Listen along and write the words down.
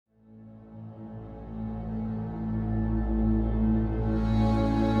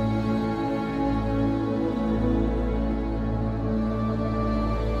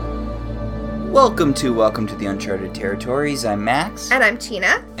Welcome to the Uncharted Territories. I'm Max. And I'm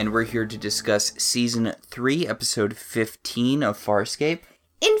Tina. And we're here to discuss Season 3, Episode 15 of Farscape.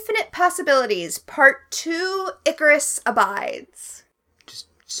 Infinite Possibilities, Part 2, Icarus Abides. Just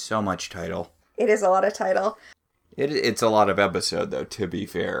so much title. It is a lot of title. It's a lot of episode, though, to be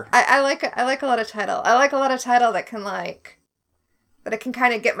fair. I like a lot of title. I like a lot of title that I can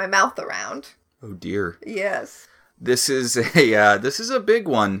kind of get my mouth around. Oh, dear. Yes. This is a big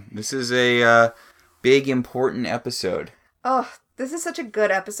one. This is a big, important episode. Oh, this is such a good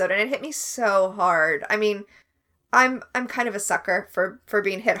episode, and it hit me so hard. I mean, I'm kind of a sucker for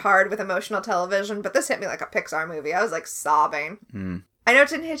being hit hard with emotional television, but this hit me like a Pixar movie. I was like sobbing. I know it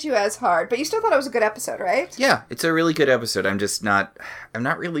didn't hit you as hard, but you still thought it was a good episode, right? Yeah, it's a really good episode. I'm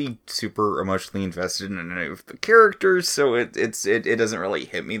not really super emotionally invested in any of the characters, so it doesn't really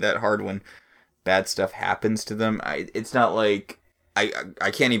hit me that hard when bad stuff happens to them. It's not like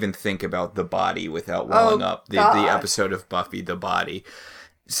I can't even think about The Body without welling up. The episode of Buffy, The Body.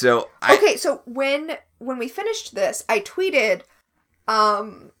 So so when we finished this, I tweeted,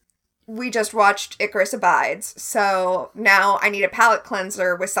 we just watched Icarus Abides, so now I need a palate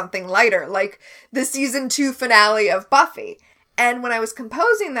cleanser with something lighter, like the season 2 finale of Buffy. And when I was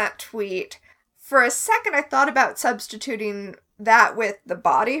composing that tweet, for a second I thought about substituting that with The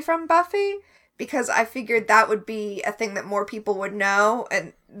Body from Buffy, because I figured that would be a thing that more people would know,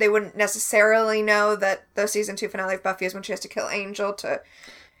 and they wouldn't necessarily know that the season 2 finale of Buffy is when she has to kill Angel to...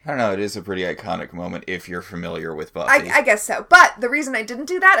 I don't know, it is a pretty iconic moment if you're familiar with Buffy. I guess so. But the reason I didn't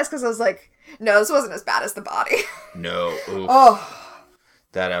do that is because I was like, no, this wasn't as bad as The Body. No. Oof. Oh.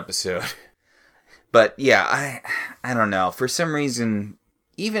 That episode. But yeah, I don't know. For some reason,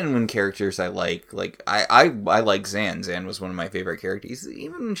 even when characters I like I like Zan. Zan was one of my favorite characters.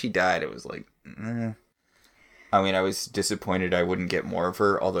 Even when she died, it was like, I mean, I was disappointed I wouldn't get more of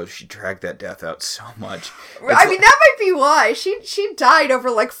her, although she dragged that death out so much. I mean, that might be why. She died over,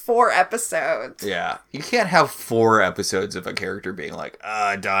 4 episodes. Yeah. You can't have 4 episodes of a character being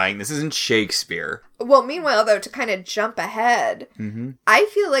dying. This isn't Shakespeare. Well, meanwhile, though, to kind of jump ahead, I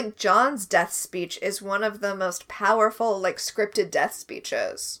feel like John's death speech is one of the most powerful, scripted death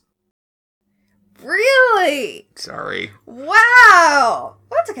speeches. Really? Sorry. Wow!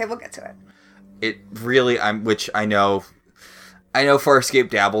 Well, that's okay. We'll get to it. It really, which I know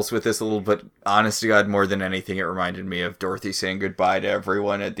Farscape dabbles with this a little, but honest to God, more than anything, it reminded me of Dorothy saying goodbye to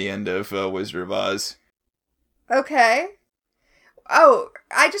everyone at the end of Wizard of Oz. Okay. Oh,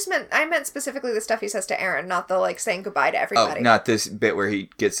 I meant specifically the stuff he says to Aaron, not the, saying goodbye to everybody. Oh, not this bit where he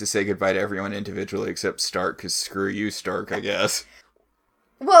gets to say goodbye to everyone individually except Stark, because screw you, Stark, I guess.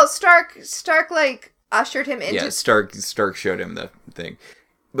 Well, Stark, ushered him into... Yeah, Stark showed him the thing.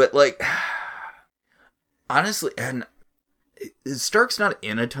 But, honestly, and Stark's not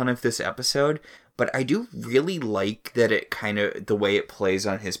in a ton of this episode, but I do really like that it kind of, the way it plays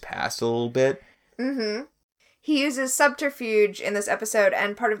on his past a little bit. Mm-hmm. He uses subterfuge in this episode,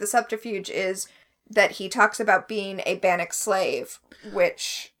 and part of the subterfuge is that he talks about being a Bannock slave,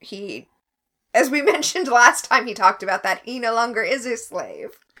 which he, as we mentioned last time he talked about that, he no longer is a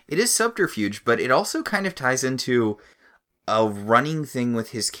slave. It is subterfuge, but it also kind of ties into a running thing with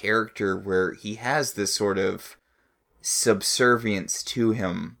his character where he has this sort of subservience to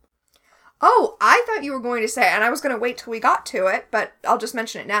him. Oh, I thought you were going to say, and I was going to wait till we got to it, but I'll just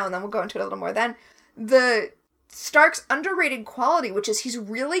mention it now and then we'll go into it a little more then. The Stark's underrated quality, which is he's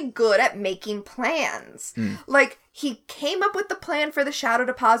really good at making plans. He came up with the plan for the Shadow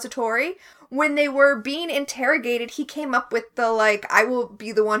Depository. When they were being interrogated, he came up with the, I will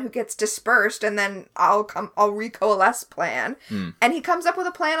be the one who gets dispersed, and then I'll recoalesce plan. And he comes up with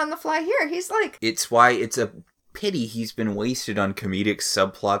a plan on the fly here. He's like... It's why it's a pity he's been wasted on comedic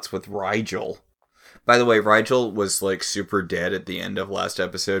subplots with Rygel. By the way, Rygel was, super dead at the end of last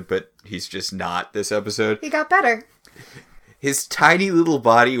episode, but he's just not this episode. He got better. His tiny little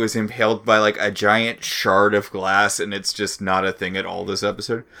body was impaled by, a giant shard of glass, and it's just not a thing at all this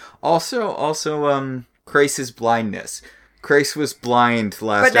episode. Also, Crace's blindness. Crace was blind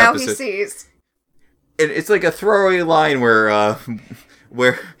last episode. But now he sees. And it's like a throwaway line where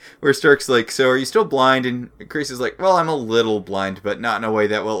Stark's like, so are you still blind? And Crace is like, well, I'm a little blind, but not in a way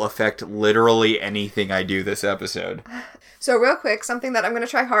that will affect literally anything I do this episode. So real quick, something that I'm going to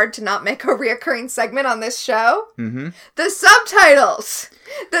try hard to not make a reoccurring segment on this show. The subtitles!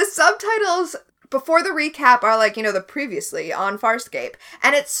 The subtitles before the recap are the previously on Farscape.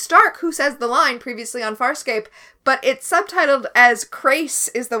 And it's Stark who says the line previously on Farscape, but it's subtitled as Crace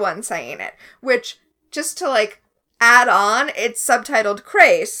is the one saying it. Which, just to add on, it's subtitled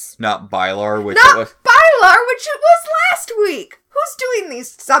Crace. Not Bylar, which Not Bylar, which it was last week! Who's doing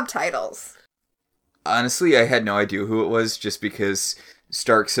these subtitles? Honestly, I had no idea who it was, just because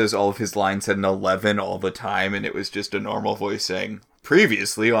Stark says all of his lines at an 11 all the time, and it was just a normal voice saying,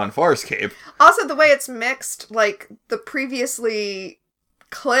 previously on Farscape. Also, the way it's mixed, like, the previously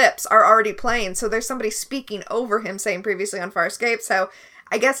clips are already playing, so there's somebody speaking over him saying previously on Farscape, so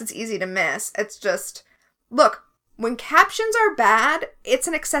I guess it's easy to miss. It's just, look, when captions are bad, it's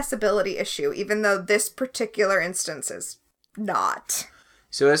an accessibility issue, even though this particular instance is not.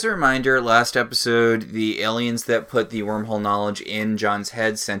 So as a reminder, last episode, the aliens that put the wormhole knowledge in John's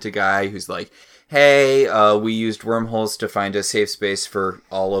head sent a guy who's like, hey, we used wormholes to find a safe space for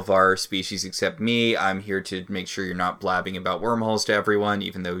all of our species except me. I'm here to make sure you're not blabbing about wormholes to everyone,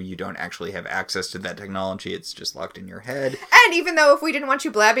 even though you don't actually have access to that technology. It's just locked in your head. And even though if we didn't want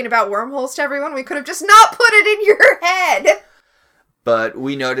you blabbing about wormholes to everyone, we could have just not put it in your head. But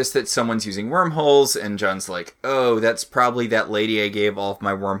we noticed that someone's using wormholes, and John's like, oh, that's probably that lady I gave all of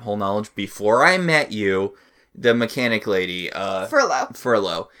my wormhole knowledge before I met you, the mechanic lady.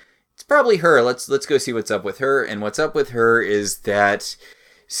 Furlow. It's probably her. Let's go see what's up with her. And what's up with her is that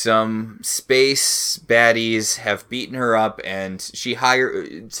some space baddies have beaten her up, and she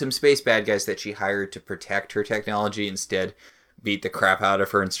hired some space bad guys that she hired to protect her technology instead beat the crap out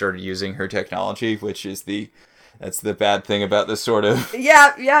of her and started using her technology, which is that's the bad thing about this sort of...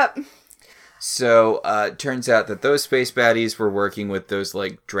 Yep. So, turns out that those space baddies were working with those,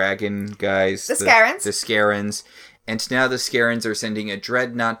 like, dragon guys. The Scarens. The Scarens. And now the Scarens are sending a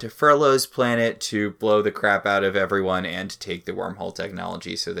dreadnought to Furlow's planet to blow the crap out of everyone and take the wormhole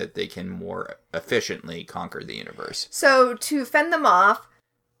technology so that they can more efficiently conquer the universe. So, to fend them off,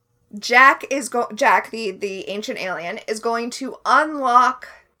 Jack, the ancient alien, is going to unlock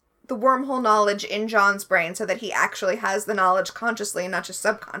the wormhole knowledge in John's brain so that he actually has the knowledge consciously and not just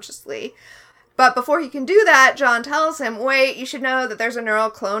subconsciously. But before he can do that, John tells him, wait, you should know that there's a neural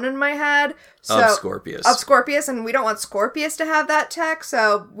clone in my head. Of Scorpius. Of Scorpius, and we don't want Scorpius to have that tech,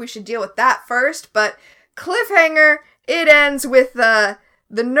 so we should deal with that first. But cliffhanger, it ends with the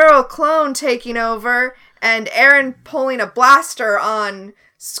neural clone taking over and Aaron pulling a blaster on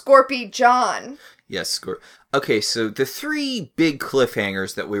Scorpy John. Yes, okay, so the three big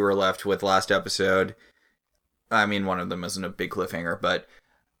cliffhangers that we were left with last episode, I mean, one of them isn't a big cliffhanger, but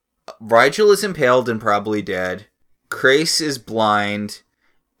Rigel is impaled and probably dead, Crais is blind,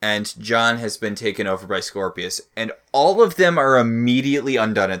 and John has been taken over by Scorpius. And all of them are immediately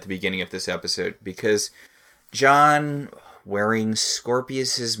undone at the beginning of this episode, because John wearing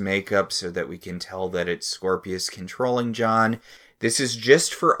Scorpius's makeup so that we can tell that it's Scorpius controlling John. This is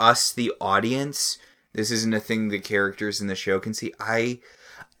just for us, the audience. This isn't a thing the characters in the show can see. I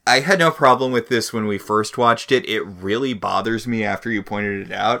had no problem with this when we first watched it. It really bothers me after you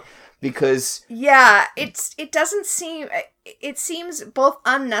pointed it out, because... Yeah, it seems both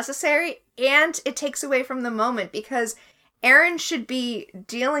unnecessary and it takes away from the moment, because Aaron should be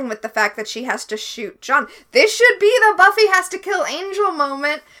dealing with the fact that she has to shoot John. This should be the Buffy has to kill Angel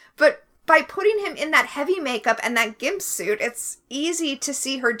moment, but by putting him in that heavy makeup and that gimp suit, it's easy to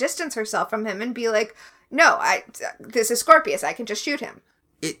see her distance herself from him and be like, no, this is Scorpius, I can just shoot him.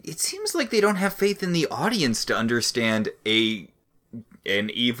 It seems like they don't have faith in the audience to understand an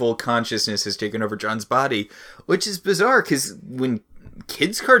evil consciousness has taken over John's body, which is bizarre, because when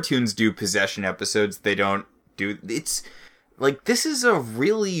kids' cartoons do possession episodes, they don't do... It's... Like, this is a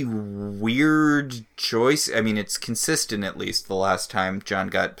really weird choice. I mean, it's consistent, at least, the last time John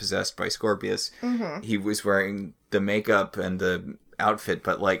got possessed by Scorpius. Mm-hmm. He was wearing the makeup and the outfit,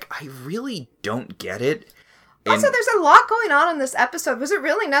 but, like, I really don't get it. Also, there's a lot going on in this episode. Was it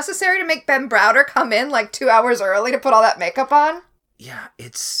really necessary to make Ben Browder come in, like, 2 hours early to put all that makeup on? Yeah,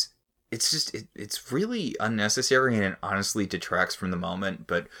 it's really unnecessary, and it honestly detracts from the moment,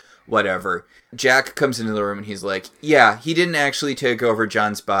 but... Whatever. Jack comes into the room and he's like, yeah, he didn't actually take over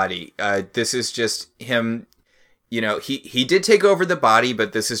John's body. This is just him, you know, he did take over the body,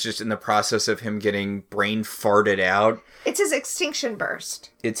 but this is just in the process of him getting brain farted out. It's his extinction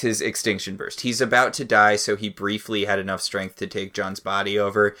burst. He's about to die, so he briefly had enough strength to take John's body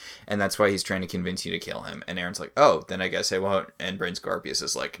over, and that's why he's trying to convince you to kill him. And Aaron's like, oh, then I guess I won't. And Brain Scorpius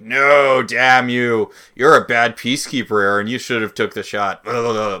is like, no, damn you. You're a bad peacekeeper, Aaron. You should have took the shot.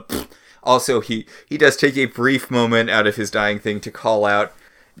 Also, he does take a brief moment out of his dying thing to call out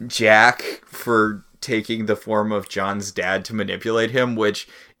Jack for taking the form of John's dad to manipulate him, which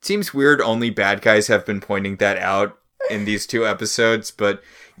seems weird. Only bad guys have been pointing that out in these 2 episodes, but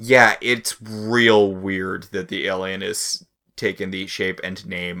yeah, it's real weird that the alien is taken the shape and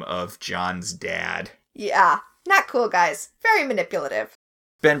name of John's dad. Yeah, not cool, guys. Very manipulative.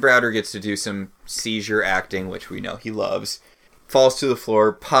 Ben Browder gets to do some seizure acting, which we know he loves. falls to the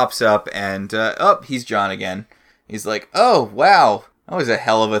floor, pops up, and, he's John again. He's like, oh, wow, that was a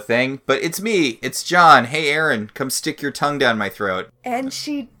hell of a thing, but it's me, it's John. Hey, Aaron, come stick your tongue down my throat. And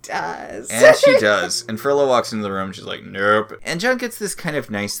she does. And she does. And Frollo walks into the room, she's like, nope. And John gets this kind of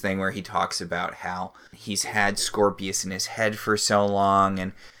nice thing where he talks about how he's had Scorpius in his head for so long,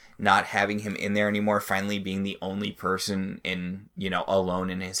 and not having him in there anymore, finally being the only person alone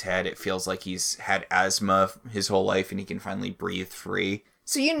in his head. It feels like he's had asthma his whole life and he can finally breathe free.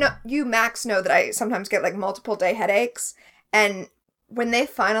 So you, Max, know that I sometimes get like multiple day headaches, and when they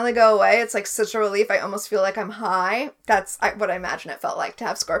finally go away, it's like such a relief. I almost feel like I'm high. That's what I imagine it felt like to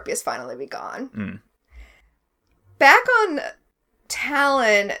have Scorpius finally be gone. Mm. Back on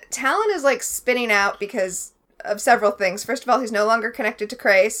Talon is like spinning out because of several things. First of all, he's no longer connected to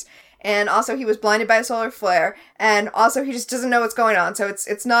Crais, and also he was blinded by a solar flare, and also he just doesn't know what's going on, so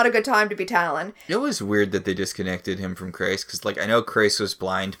it's not a good time to be Talon. It was weird that they disconnected him from Crais, because, like, I know Crais was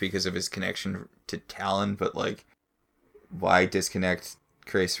blind because of his connection to Talon, but, like, why disconnect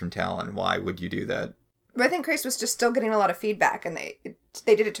Crais from Talon? Why would you do that? But I think Crais was just still getting a lot of feedback, and they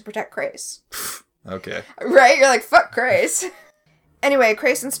did it to protect Crais. Okay. Right? You're like, fuck Crais. Anyway,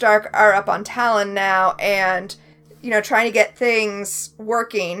 Crais and Stark are up on Talon now, and, trying to get things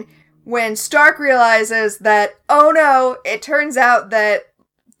working, when Stark realizes that, oh no, it turns out that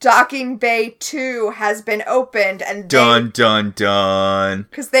Docking Bay 2 has been opened, and dun.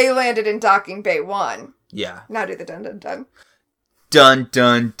 Because they landed in Docking Bay 1. Yeah. Now do the dun dun dun. Dun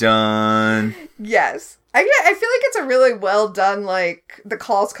dun dun. Yes. I feel like it's a really well done, like, the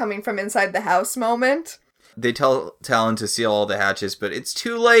calls coming from inside the house moment. They tell Talon to seal all the hatches, but it's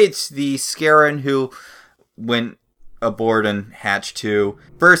too late. The Scarran who went aboard on hatch 2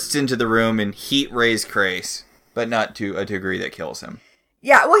 bursts into the room and heat rays Crais, but not to a degree that kills him.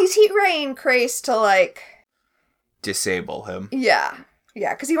 Yeah, well, he's heat raying Crais to, like, disable him. Yeah,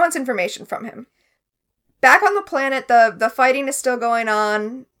 because he wants information from him. Back on the planet, the fighting is still going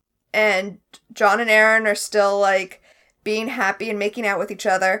on, and John and Aaron are still, like, being happy and making out with each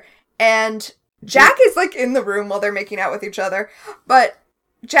other, and Jack is, like, in the room while they're making out with each other, but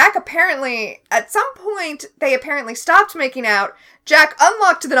Jack apparently, at some point, they apparently stopped making out. Jack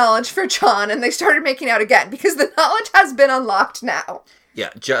unlocked the knowledge for John, and they started making out again, because the knowledge has been unlocked now.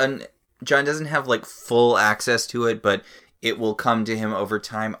 Yeah, John doesn't have, like, full access to it, but it will come to him over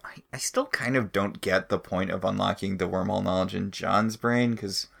time. I still kind of don't get the point of unlocking the wormhole knowledge in John's brain,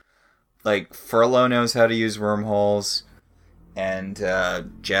 because, like, Frollo knows how to use wormholes, and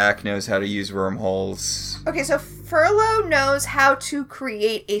Jack knows how to use wormholes. Okay, so Frollo knows how to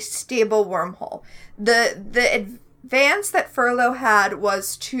create a stable wormhole. The advance that Frollo had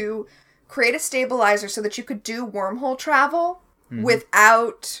was to create a stabilizer so that you could do wormhole travel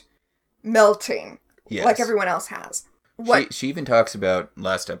without melting, like everyone else has. She even talks about,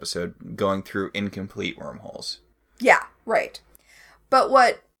 last episode, going through incomplete wormholes. Yeah, right. But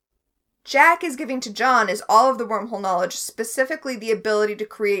what Jack is giving to John is all of the wormhole knowledge, specifically the ability to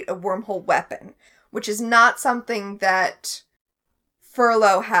create a wormhole weapon, which is not something that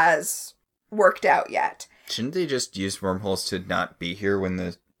Frollo has worked out yet. Shouldn't they just use wormholes to not be here when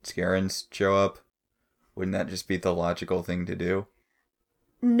the Scarrans show up? Wouldn't that just be the logical thing to do?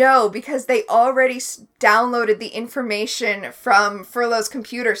 No, because they already downloaded the information from Frollo's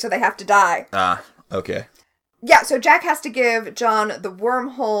computer, so they have to die. Ah, okay. Yeah, so Jack has to give John the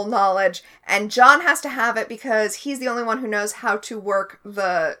wormhole knowledge, and John has to have it because he's the only one who knows how to work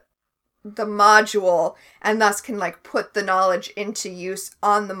the module, and thus can, like, put the knowledge into use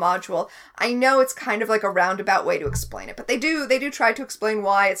on the module. I know it's kind of like a roundabout way to explain it, but they do try to explain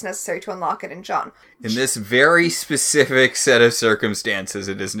why it's necessary to unlock it in John. In this very specific set of circumstances,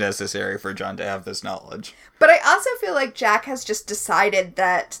 it is necessary for John to have this knowledge. But I also feel like Jack has just decided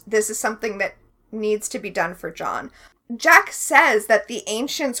that this is something that needs to be done for John. Jack says that the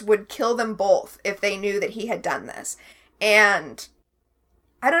ancients would kill them both if they knew that he had done this. And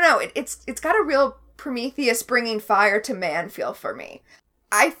I don't know, it's got a real Prometheus bringing fire to man feel for me.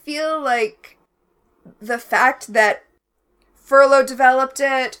 I feel like the fact that Frollo developed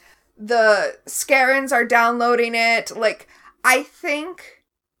it, the Scarrans are downloading it, like, I think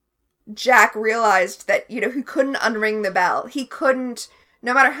Jack realized that, he couldn't unring the bell. He couldn't,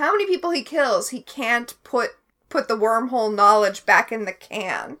 no matter how many people he kills, he can't put the wormhole knowledge back in the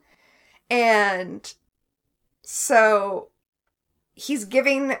can. And so he's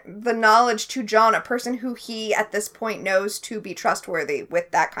giving the knowledge to John, a person who he, at this point, knows to be trustworthy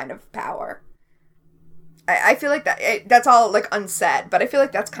with that kind of power. I feel like that's all, like, unsaid, but I feel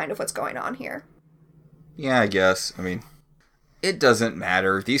like that's kind of what's going on here. Yeah, I guess. I mean, it doesn't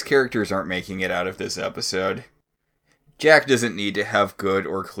matter. These characters aren't making it out of this episode. Jack doesn't need to have good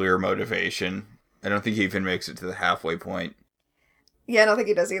or clear motivation. I don't think he even makes it to the halfway point. Yeah, I don't think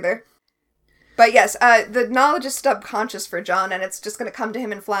he does either. But yes, the knowledge is subconscious for John, and it's just going to come to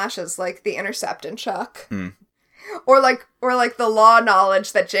him in flashes, like the Intercept in Chuck. Or like the law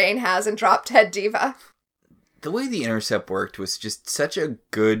knowledge that Jane has in Drop Dead Diva. The way the Intercept worked was just such a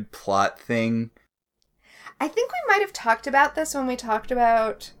good plot thing. I think we might have talked about this when we talked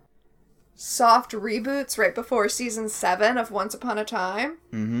about soft reboots right before season 7 of Once Upon a Time.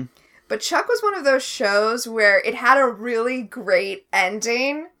 Mm-hmm. But Chuck was one of those shows where it had a really great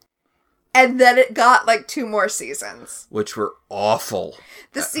ending, and then it got like 2 more seasons. Which were awful.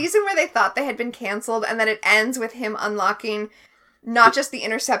 The season where they thought they had been canceled, and then it ends with him unlocking not just the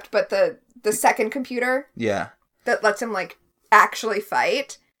Intercept, but the second computer. Yeah. That lets him, like, actually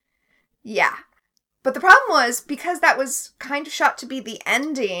fight. Yeah. But the problem was, because that was kind of shot to be the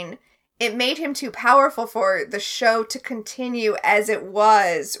ending, it made him too powerful for the show to continue as it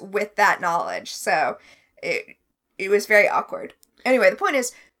was with that knowledge. So it was very awkward. Anyway, the point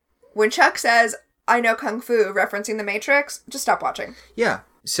is, when Chuck says, I know Kung Fu, referencing The Matrix, just stop watching. Yeah.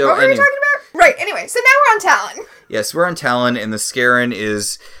 So what were we talking about? Right, anyway, so now we're on Talon. Yes, we're on Talon, and the Scarran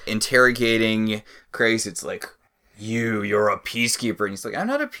is interrogating Crais. It's like, you're a peacekeeper. And he's like, I'm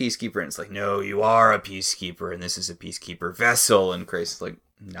not a peacekeeper. And it's like, no, you are a peacekeeper, and this is a peacekeeper vessel. And Crais is like,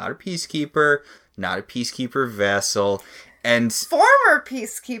 not a peacekeeper vessel. And former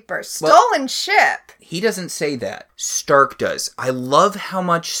peacekeeper, stolen ship. He doesn't say that. Stark does. I love how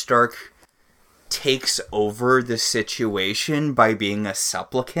much Stark takes over the situation by being a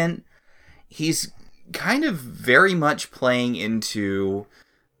supplicant. He's kind of very much playing into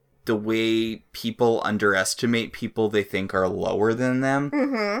the way people underestimate people they think are lower than them.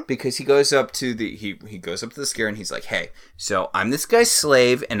 Mm-hmm. Because he goes up to the Scarran and he's like, hey, so I'm this guy's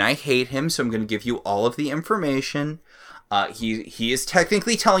slave and I hate him, so I'm going to give you all of the information. He is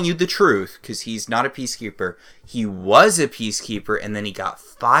technically telling you the truth because he's not a peacekeeper. He was a peacekeeper and then he got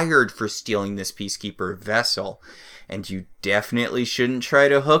fired for stealing this peacekeeper vessel. And you definitely shouldn't try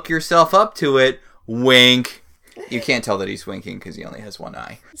to hook yourself up to it. Wink. You can't tell that he's winking because he only has one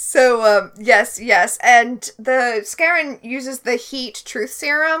eye. So, yes. And the Scarran uses the heat truth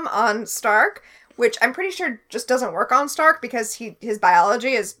serum on Stark, which I'm pretty sure just doesn't work on Stark because his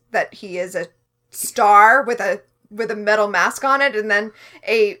biology is that he is a star with a metal mask on it and then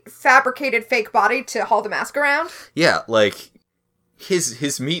a fabricated fake body to haul the mask around. Yeah, like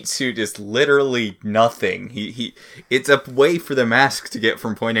his meat suit is literally nothing. He it's a way for the mask to get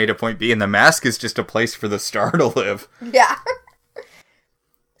from point A to point B, and the mask is just a place for the star to live. Yeah.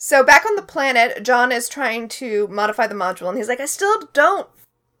 So back on the planet, John is trying to modify the module, and he's like, I still don't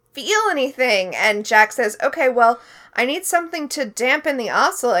feel anything. And Jack says, okay, well, I need something to dampen the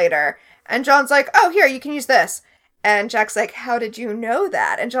oscillator. And John's like, oh, here, you can use this. And Jack's like, how did you know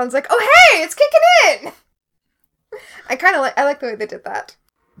that? And John's like, oh, hey, it's kicking in! I like the way they did that.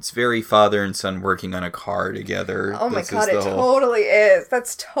 It's very father and son working on a car together. Oh my god, it totally is.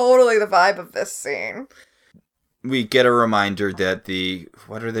 That's totally the vibe of this scene. We get a reminder that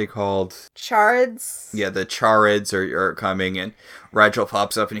what are they called? Charids? Yeah, the Charids are coming, and Rigel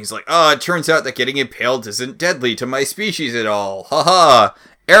pops up and he's like, oh, it turns out that getting impaled isn't deadly to my species at all. Haha!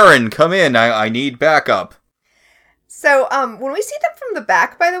 Aaron, come in, I need backup. So, when we see them from the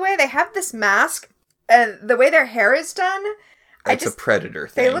back, by the way, they have this mask, and the way their hair is done... It's a Predator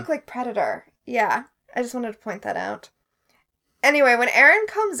thing. They look like Predator. Yeah, I just wanted to point that out. Anyway, when Aaron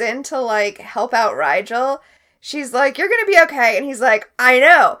comes in to, like, help out Rigel, she's like, you're gonna be okay, and he's like, I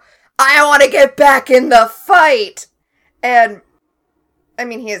know! I want to get back in the fight! And, I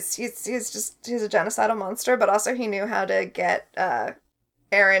mean, he's a genocidal monster, but also he knew how to get,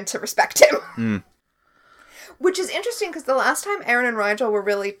 Aaron to respect him. Mm. Which is interesting because the last time Aaron and Rigel were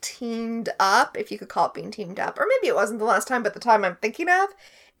really teamed up, if you could call it being teamed up, or maybe it wasn't the last time, but the time I'm thinking of,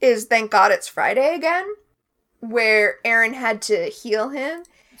 is Thank God It's Friday again, where Aaron had to heal him.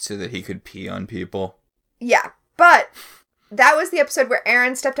 So that he could pee on people. Yeah, but that was the episode where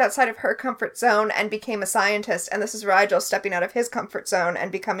Aaron stepped outside of her comfort zone and became a scientist, and this is Rigel stepping out of his comfort zone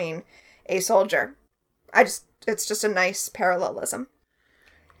and becoming a soldier. It's just a nice parallelism.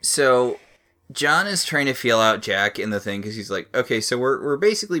 So... John is trying to feel out Jack in the thing because he's like, okay, so we're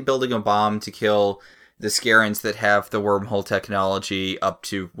basically building a bomb to kill the Scarrans that have the wormhole technology up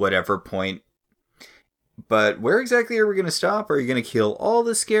to whatever point. But where exactly are we going to stop? Are you going to kill all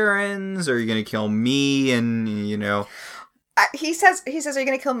the Scarrans? Are you going to kill me? And, you know... He says, are you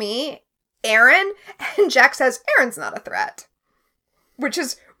going to kill me? Aaron? And Jack says, Aaron's not a threat. Which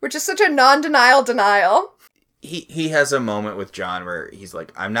is such a non-denial denial. he has a moment with John where he's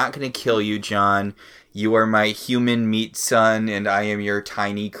like, I'm not going to kill you, John. You are my human meat son, and I am your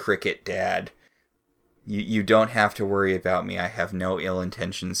tiny cricket dad. You don't have to worry about me. I have no ill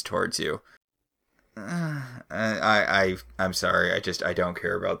intentions towards you. I'm sorry. I don't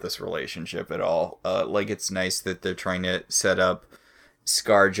care about this relationship at all. Like, it's nice that they're trying to set up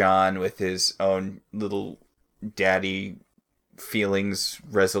Scar John with his own little daddy feelings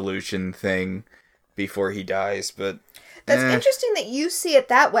resolution thing before he dies, but that's interesting that you see it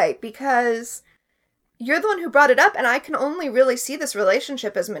that way, because you're the one who brought it up, and I can only really see this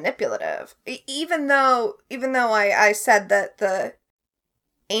relationship as manipulative. Even though I said that the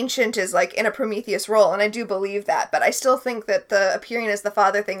Ancient is like in a Prometheus role, and I do believe that, but I still think that the appearing as the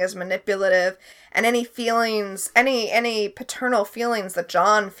father thing is manipulative, and any feelings, any paternal feelings that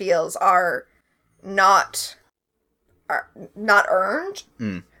John feels are not earned,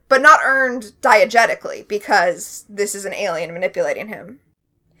 but not earned diegetically, because this is an alien manipulating him.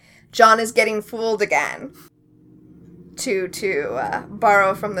 John is getting fooled again, to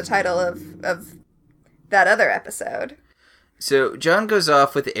borrow from the title of that other episode. So John goes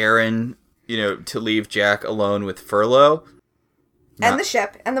off with Aaron, to leave Jack alone with Furlough. And the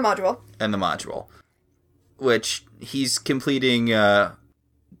ship, and the module. Which he's completing, the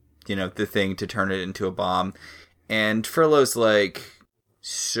thing to turn it into a bomb. And Furlough's like,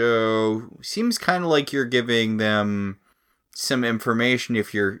 so, seems kind of like you're giving them some information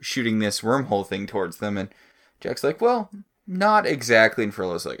if you're shooting this wormhole thing towards them. And Jack's like, well, not exactly. And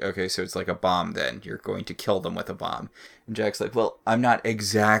Furlough's like, okay, so it's like a bomb then. You're going to kill them with a bomb. And Jack's like, well, I'm not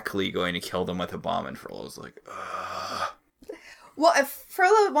exactly going to kill them with a bomb. And Furlough's like, ugh. Well, if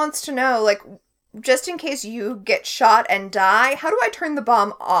Furlough wants to know, like, just in case you get shot and die, how do I turn the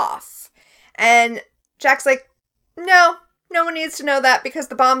bomb off? And Jack's like, no one needs to know that, because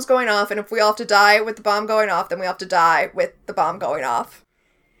the bomb's going off, and if we all have to die with the bomb going off, then we have to die with the bomb going off.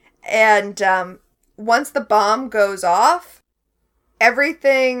 And once the bomb goes off,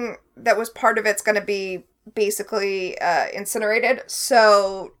 everything that was part of it's going to be basically incinerated.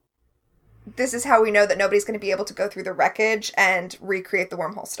 So this is how we know that nobody's going to be able to go through the wreckage and recreate the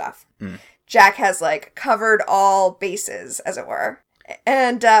wormhole stuff. Jack has, like, covered all bases, as it were.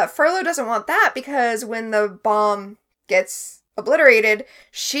 And Furlough doesn't want that, because when the bomb gets obliterated,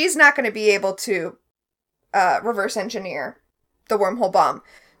 she's not going to be able to reverse engineer the wormhole bomb.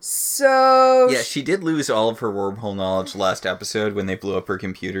 So... Yeah, she did lose all of her wormhole knowledge last episode when they blew up her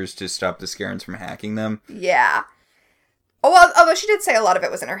computers to stop the Scarens from hacking them. Yeah. Oh, well, although she did say a lot of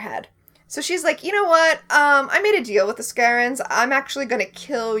it was in her head. So she's like, you know what? I made a deal with the Scarens. I'm actually going to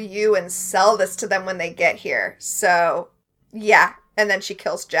kill you and sell this to them when they get here. So, yeah. And then she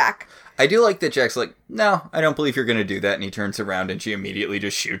kills Jack. I do like that Jack's like, no, I don't believe you're going to do that. And he turns around and she immediately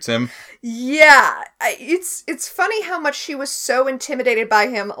just shoots him. Yeah. It's funny how much she was so intimidated by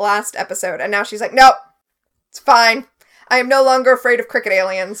him last episode. And now she's like, nope, it's fine. I am no longer afraid of cricket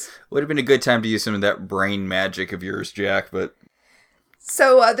aliens. Would have been a good time to use some of that brain magic of yours, Jack, but...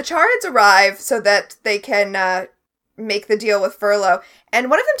 So the Charids arrive so that they can make the deal with Furlough. And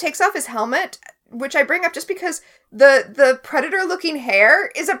one of them takes off his helmet, which I bring up just because the Predator-looking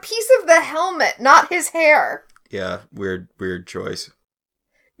hair is a piece of the helmet, not his hair. Yeah, weird choice.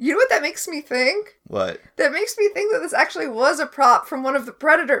 You know what that makes me think? What? That makes me think that this actually was a prop from one of the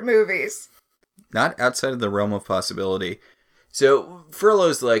Predator movies. Not outside of the realm of possibility. So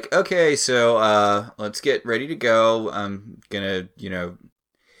Furlough's like, okay, so let's get ready to go. I'm gonna,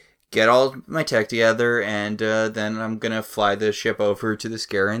 get all my tech together, and then I'm gonna fly the ship over to the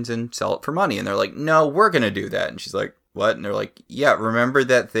Scarens and sell it for money. And they're like, no, we're gonna do that. And she's like, what? And they're like, yeah, remember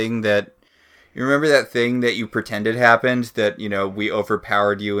that thing that you pretended happened, that, we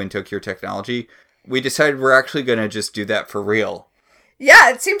overpowered you and took your technology? We decided we're actually gonna just do that for real. Yeah,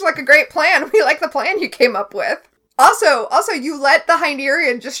 it seems like a great plan. We like the plan you came up with. Also, you let the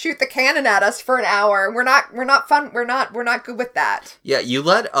Hynerian just shoot the cannon at us for an hour. We're not good with that. Yeah, you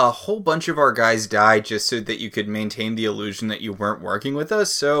let a whole bunch of our guys die just so that you could maintain the illusion that you weren't working with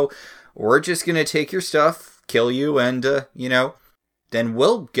us. So we're just gonna take your stuff, kill you, and then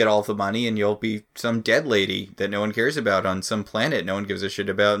we'll get all the money, and you'll be some dead lady that no one cares about on some planet no one gives a shit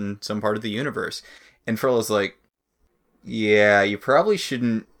about in some part of the universe. And Furlough's like, yeah, you probably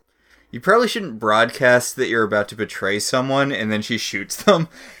shouldn't broadcast that you're about to betray someone, and then she shoots them.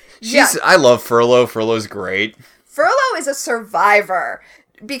 I love Furlough. Furlough's great. Furlough is a survivor,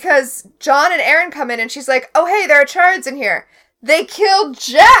 because John and Aaron come in, and she's like, oh, hey, there are Charids in here. They killed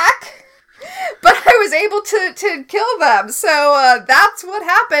Jack, but I was able to kill them. So that's what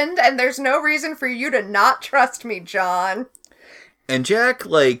happened, and there's no reason for you to not trust me, John. And Jack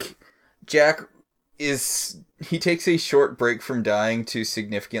he takes a short break from dying to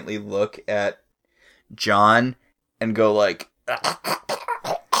significantly look at John and go like,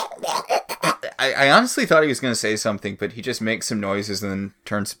 I honestly thought he was going to say something, but he just makes some noises and then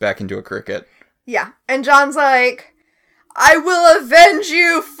turns back into a cricket. Yeah, and John's like, I will avenge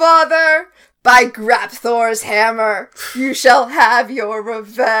you, father! By Grabthor's hammer, you shall have your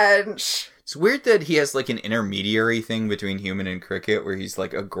revenge! It's weird that he has like an intermediary thing between human and cricket where he's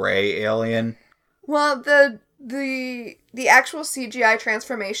like a gray alien. Well, the actual CGI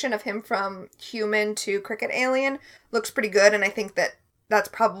transformation of him from human to cricket alien looks pretty good, and I think that's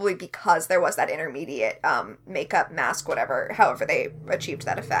probably because there was that intermediate makeup, mask, whatever, however they achieved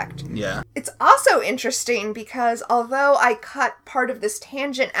that effect. Yeah. It's also interesting because although I cut part of this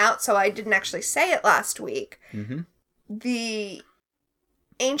tangent out so I didn't actually say it last week, the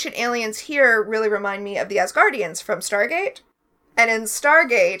ancient aliens here really remind me of the Asgardians from Stargate. And in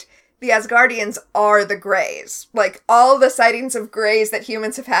Stargate, the Asgardians are the Greys. Like, all the sightings of Greys that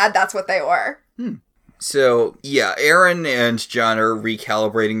humans have had, that's what they were. So, yeah, Aaron and John are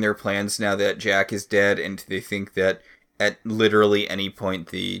recalibrating their plans now that Jack is dead, and they think that at literally any point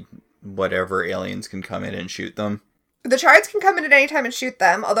the whatever aliens can come in and shoot them. The Chards can come in at any time and shoot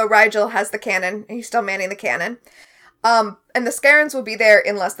them, although Rigel has the cannon. He's still manning the cannon. And the Scarens will be there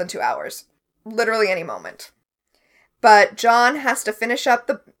in less than 2 hours. Literally any moment. But John has to finish up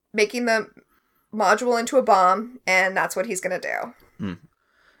making the module into a bomb, and that's what he's going to do.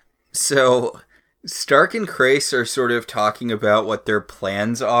 So, Stark and Crais are sort of talking about what their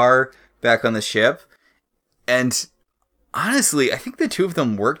plans are back on the ship. And honestly, I think the two of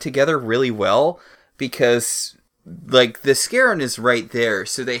them work together really well because, like, the Scaren is right there.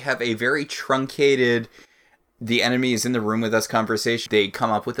 So they have a very truncated, the enemy is in the room with us conversation. They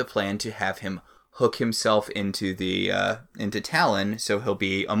come up with a plan to have him hook himself into into Talon so he'll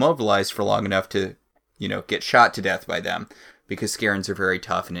be immobilized for long enough to, get shot to death by them. Because Scarens are very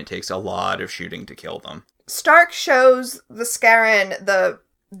tough and it takes a lot of shooting to kill them. Stark shows the Scaren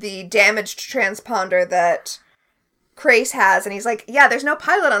the damaged transponder that Crais has, and he's like, yeah, there's no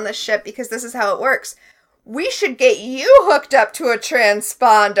pilot on this ship because this is how it works. We should get you hooked up to a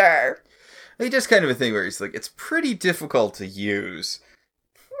transponder. He does kind of a thing where he's like, it's pretty difficult to use.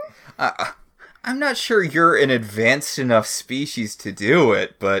 I'm not sure you're an advanced enough species to do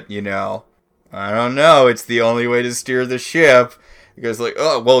it, but, I don't know, it's the only way to steer the ship. The guy's like,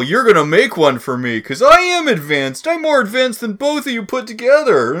 oh, well, you're gonna make one for me, because I am advanced. I'm more advanced than both of you put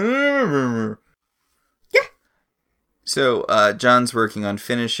together. Yeah. So, John's working on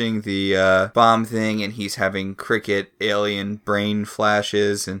finishing the bomb thing, and he's having cricket alien brain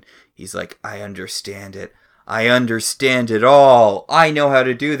flashes, and he's like, I understand it. I understand it all. I know how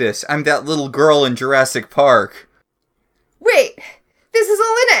to do this. I'm that little girl in Jurassic Park. Wait, this is a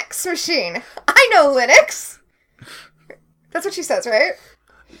Linux machine. I know Linux. That's what she says, right?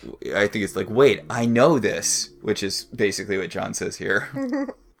 I think it's like, wait, I know this, which is basically what John says here.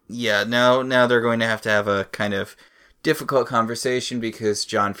 Yeah, now they're going to have a kind of difficult conversation because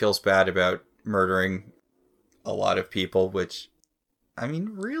John feels bad about murdering a lot of people, which, I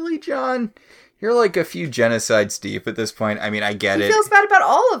mean, really, John? You're like a few genocides deep at this point. I mean, I get it. He feels bad about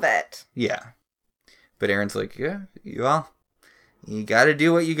all of it. Yeah. But Aaron's like, yeah, well, you gotta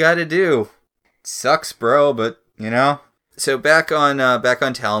do what you gotta do. It sucks, bro, but, So back on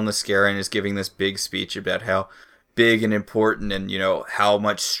Talon, the Scaren is giving this big speech about how big and important and, how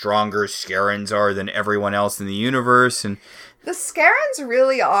much stronger Scarens are than everyone else in the universe. And the Scarens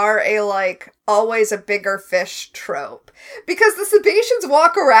really are always a bigger fish trope. Because the Sebaceans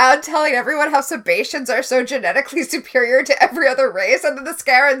walk around telling everyone how Sebaceans are so genetically superior to every other race, and then the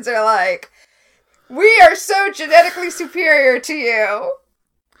Scarens are like, we are so genetically superior to you.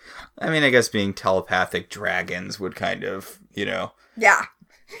 I mean, I guess being telepathic dragons would kind of, Yeah.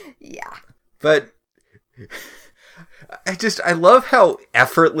 Yeah. But I love how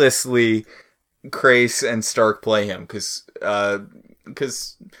effortlessly Crais and Stark play him, because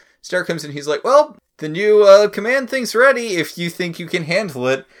Stark comes in, he's like, well, the new command thing's ready if you think you can handle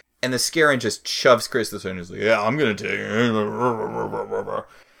it. And the Scaren just shoves Crais this way and he's like, yeah, I'm gonna take it.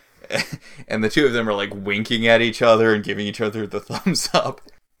 And the two of them are like winking at each other and giving each other the thumbs up.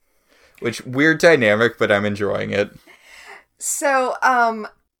 Which, weird dynamic, but I'm enjoying it. So,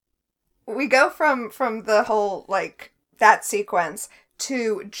 we go from the whole, that sequence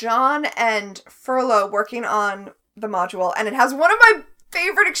to John and Furlough working on the module, and it has one of my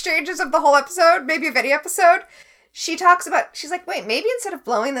favorite exchanges of the whole episode, maybe of any episode. She's like, wait, maybe instead of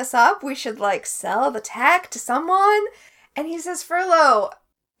blowing this up, we should, sell the tech to someone? And he says, Furlough,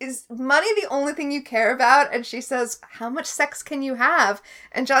 is money the only thing you care about? And she says, how much sex can you have?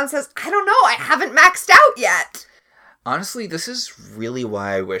 And John says, I don't know. I haven't maxed out yet. Honestly, this is really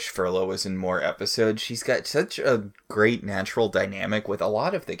why I wish Furlough was in more episodes. She's got such a great natural dynamic with a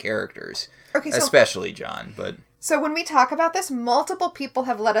lot of the characters. Okay, so, especially John, but... So when we talk about this, multiple people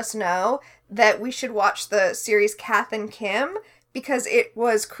have let us know that we should watch the series Kath and Kim because it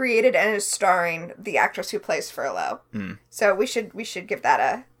was created and is starring the actress who plays Furlough. Mm. So we should give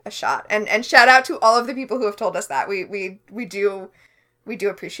that a shot. And shout out to all of the people who have told us that. We do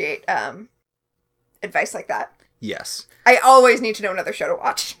appreciate advice like that. Yes. I always need to know another show to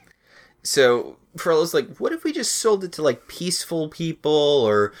watch. So Furlough's like, what if we just sold it to like peaceful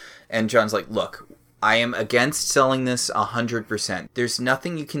people? And John's like, look, I am against selling this 100%. There's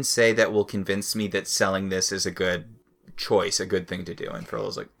nothing you can say that will convince me that selling this is a good choice, a good thing to do. And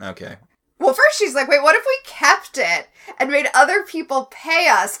Furlough's like, okay. Well, first she's like, wait, what if we kept it and made other people pay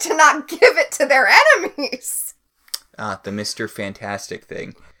us to not give it to their enemies? The Mr. Fantastic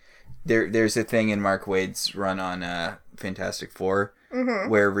thing. There's a thing in Mark Waid's run on Fantastic Four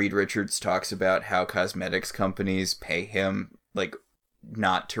where Reed Richards talks about how cosmetics companies pay him like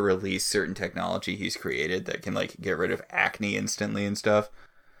not to release certain technology he's created that can like get rid of acne instantly and stuff.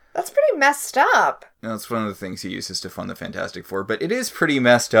 That's pretty messed up. That's one of the things he uses to fund the Fantastic Four, but it is pretty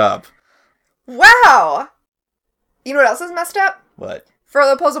messed up. Wow! You know what else is messed up? What?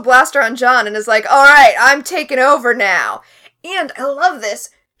 Furlough pulls a blaster on John and is like, alright, I'm taking over now. And I love this.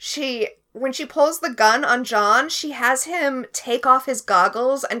 When she pulls the gun on John, she has him take off his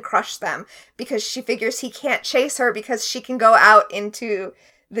goggles and crush them because she figures he can't chase her because she can go out into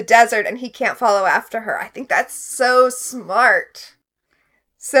the desert and he can't follow after her. I think that's so smart.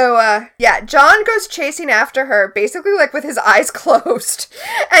 So, John goes chasing after her, basically like with his eyes closed,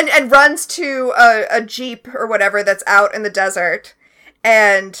 and runs to a Jeep or whatever that's out in the desert.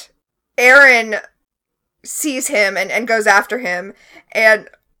 And Aaron sees him and goes after him, and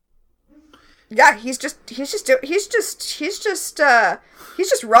yeah, he's just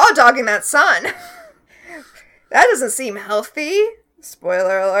raw dogging that son. That doesn't seem healthy.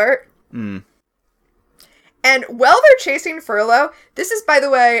 Spoiler alert. Mm. And while they're chasing Furlough, this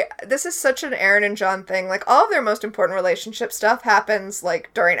is such an Aaron and John thing. Like, all of their most important relationship stuff happens,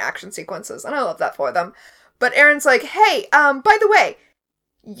 like, during action sequences, and I love that for them. But Aaron's like, hey, by the way,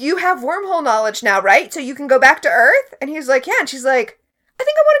 you have wormhole knowledge now, right? So you can go back to Earth? And he's like, yeah. And she's like, I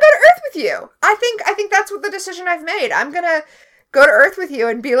think I want to go to Earth with you. I think that's what the decision I've made. I'm gonna go to Earth with you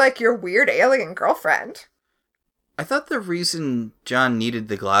and be like your weird alien girlfriend. I thought the reason John needed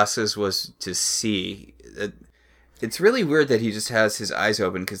the glasses was to see. It's really weird that he just has his eyes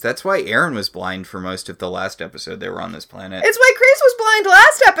open, because that's why Aaron was blind for most of the last episode they were on this planet. It's why Chris was blind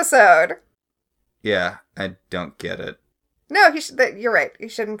last episode! Yeah, I don't get it. No, you're right. He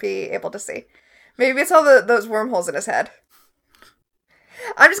shouldn't be able to see. Maybe it's all those wormholes in his head.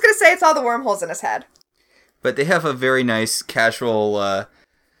 I'm just going to say it's all the wormholes in his head. But they have a very nice casual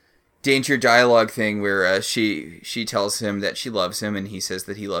danger dialogue thing where she tells him that she loves him and he says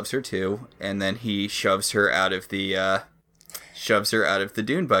that he loves her too, and then he shoves her out of the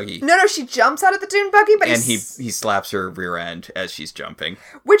dune buggy. No, she jumps out of the dune buggy, but he slaps her rear end as she's jumping.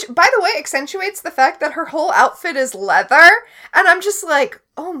 Which, by the way, accentuates the fact that her whole outfit is leather, and I'm just like,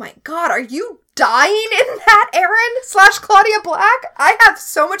 oh my god, are you dying in that, Aaron / Claudia Black? I have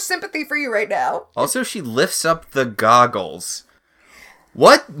so much sympathy for you right now. Also, she lifts up the goggles.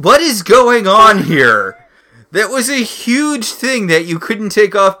 What is going on here? That was a huge thing that you couldn't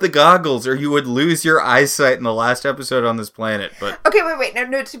take off the goggles or you would lose your eyesight in the last episode on this planet. But okay, wait.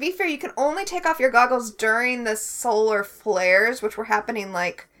 No, to be fair, you can only take off your goggles during the solar flares, which were happening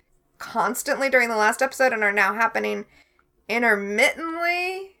like constantly during the last episode and are now happening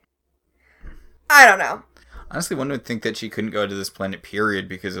intermittently. I don't know. Honestly, one would think that she couldn't go to this planet, period,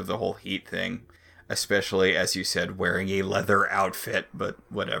 because of the whole heat thing. Especially, as you said, wearing a leather outfit, but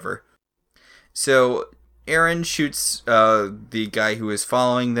whatever. So, Aaron shoots the guy who is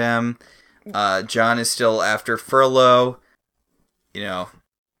following them. John is still after Furlough. You know.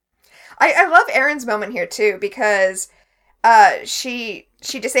 I love Aaron's moment here, too, because she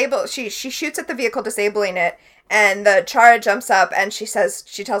shoots at the vehicle, disabling it, and the Chara jumps up and she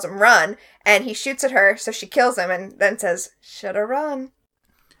tells him run, and he shoots at her, so she kills him and then says, shoulda run.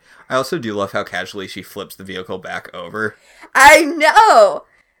 I also do love how casually she flips the vehicle back over. I know!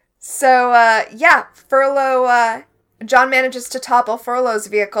 So, Furlough, John manages to topple Furlough's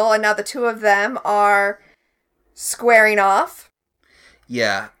vehicle, and now the two of them are squaring off.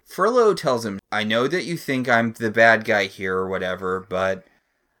 Yeah, Furlough tells him, I know that you think I'm the bad guy here or whatever, but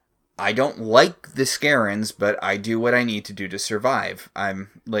I don't like the Scarens, but I do what I need to do to survive.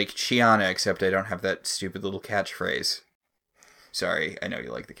 I'm like Chiana, except I don't have that stupid little catchphrase. Sorry, I know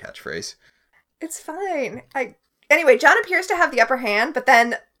you like the catchphrase. It's fine. Anyway, John appears to have the upper hand, but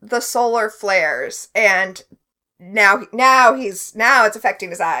then the solar flares, and now it's affecting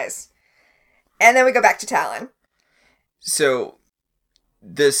his eyes. And then we go back to Talon. So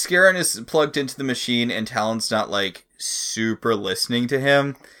the Scaren is plugged into the machine, and Talon's not like super listening to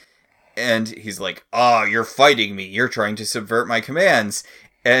him. And he's like, "Oh, you're fighting me. You're trying to subvert my commands."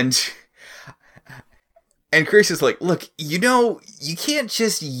 And Chris is like, "Look, you can't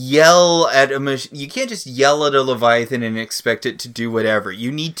just yell at you can't just yell at a Leviathan and expect it to do whatever.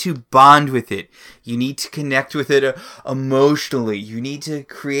 You need to bond with it. You need to connect with it emotionally. You need to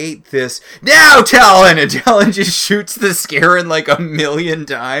create this." Now, Talon! And Talon just shoots the Scarren like 1,000,000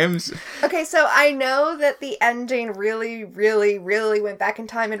 times. Okay, so I know that the ending really, really, really went back in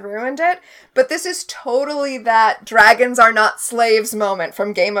time and ruined it, but this is totally that dragons are not slaves moment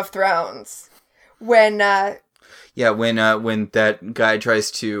from Game of Thrones. When that guy tries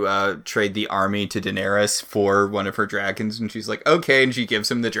to trade the army to Daenerys for one of her dragons, and she's like, "Okay," and she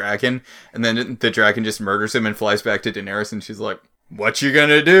gives him the dragon, and then the dragon just murders him and flies back to Daenerys, and she's like, "What you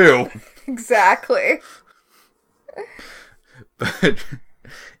gonna do?" Exactly. But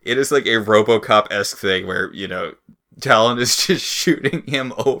it is like a RoboCop-esque thing where, Talon is just shooting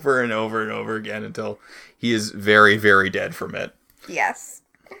him over and over and over again until he is very, very dead from it. Yes.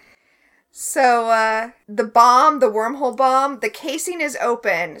 So, the wormhole bomb, the casing is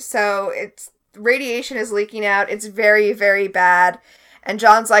open, so radiation is leaking out, it's very, very bad, and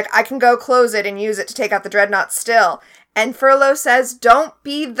John's like, "I can go close it and use it to take out the dreadnought still." And Furlough says, "Don't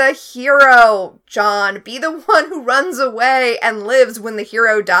be the hero, John, be the one who runs away and lives when the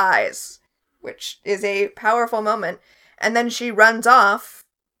hero dies," which is a powerful moment, and then she runs off,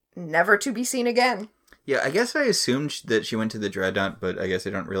 never to be seen again. Yeah, I guess I assumed that she went to the Dreadnought, but I guess I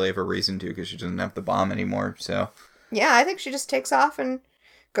don't really have a reason to because she doesn't have the bomb anymore, so... Yeah, I think she just takes off and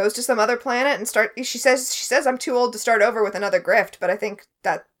goes to some other planet and She says, "I'm too old to start over with another grift," but I think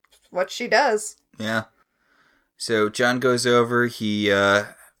that's what she does. Yeah. So John goes over, he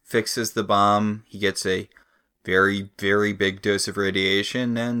fixes the bomb, he gets a very, very big dose of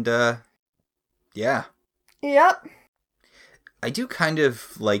radiation, and, yeah. Yep. I do kind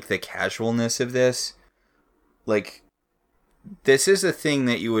of like the casualness of this. Like, this is a thing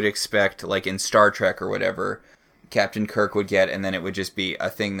that you would expect, like in Star Trek or whatever, Captain Kirk would get, and then it would just be a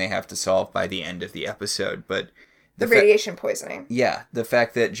thing they have to solve by the end of the episode. But the radiation poisoning. Yeah, the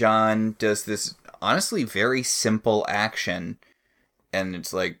fact that John does this, honestly, very simple action, and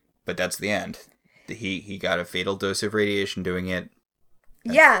it's like, but that's the end. He got a fatal dose of radiation doing it.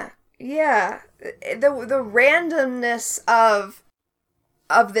 Yeah. The randomness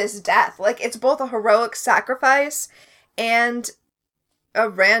of this death. Like, it's both a heroic sacrifice and a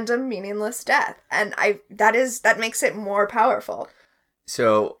random, meaningless death. And that makes it more powerful.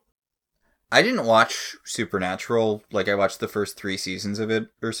 So, I didn't watch Supernatural. Like, I watched the first 3 seasons of it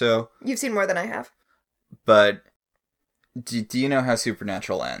or so. You've seen more than I have. But, do you know how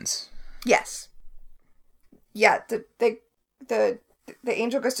Supernatural ends? Yes. Yeah, the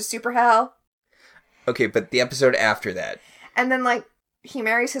angel goes to super hell. Okay, but the episode after that. And then, like, he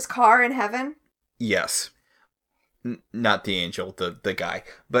marries his car in heaven? Yes. Not the angel, the guy.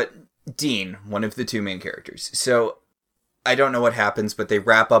 But Dean, one of the 2 main characters. So, I don't know what happens, but they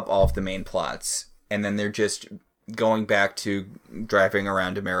wrap up all of the main plots. And then they're just going back to driving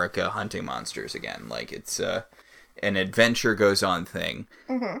around America hunting monsters again. Like, it's an adventure goes on thing.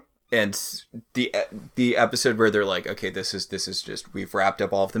 Mm-hmm. And the episode where they're like, okay, this is just, we've wrapped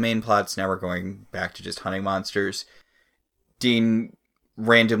up all of the main plots, now we're going back to just hunting monsters. Dean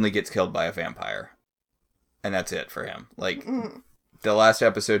randomly gets killed by a vampire. And that's it for him. Like, the last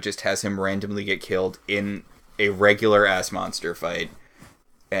episode just has him randomly get killed in a regular ass monster fight.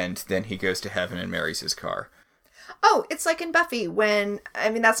 And then he goes to heaven and marries his car. Oh, it's like in Buffy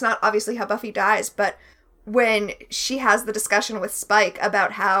that's not obviously how Buffy dies, but when she has the discussion with Spike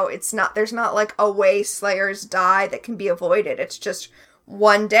about how there's not like a way Slayers die that can be avoided. It's just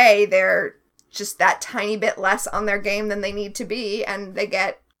one day they're just that tiny bit less on their game than they need to be, and they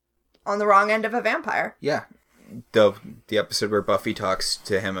get on the wrong end of a vampire. Yeah. The episode where Buffy talks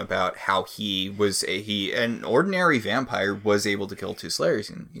to him about how an ordinary vampire was able to kill 2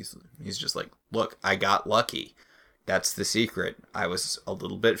 Slayers, and he's just like, "Look, I got lucky. That's the secret. I was a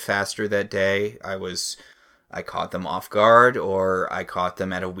little bit faster that day. I caught them off guard, or I caught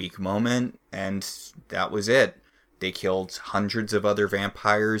them at a weak moment, and that was it. They killed hundreds of other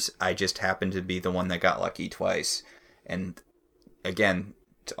vampires. I just happened to be the one that got lucky twice." And again,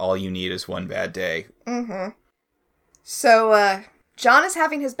 just all you need is one bad day. Mm-hmm. So, John is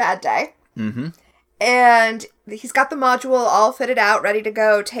having his bad day. Mm-hmm. And he's got the module all fitted out, ready to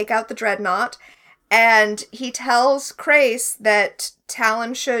go take out the Dreadnought. And he tells Crais that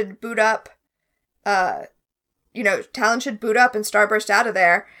Talon should boot up, Talon should boot up and starburst out of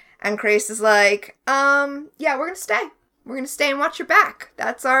there. And Crais is like, yeah, we're gonna stay. We're gonna stay and watch your back.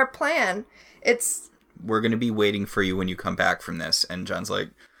 That's our plan. We're gonna be waiting for you when you come back from this. And John's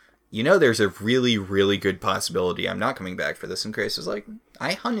like, there's a really, really good possibility I'm not coming back for this. And Crais is like,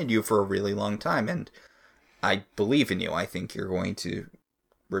 I hunted you for a really long time, and I believe in you. I think you're going to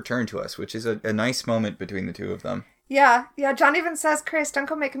return to us, which is a nice moment between the two of them. Yeah. John even says, Crais, don't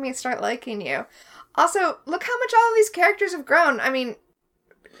go making me start liking you. Also, look how much all of these characters have grown. I mean,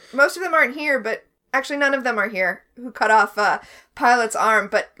 most of them aren't here, but actually none of them are here who cut off Pilot's arm.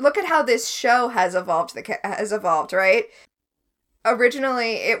 But look at how this show has evolved, right?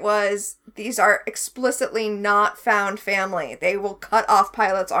 Originally, it was, these are explicitly not found family. They will cut off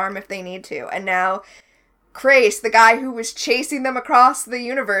Pilot's arm if they need to. And now, Crais, the guy who was chasing them across the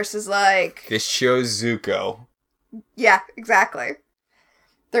universe, is like... This show's Zuko. Yeah, exactly.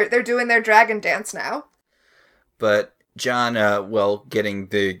 They're doing their dragon dance now. But John, getting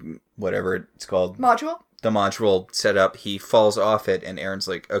the, whatever it's called... Module? The module set up, he falls off it, and Aaron's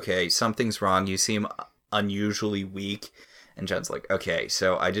like, okay, something's wrong. You seem unusually weak. And John's like, okay,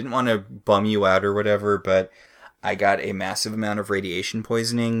 so I didn't want to bum you out or whatever, but I got a massive amount of radiation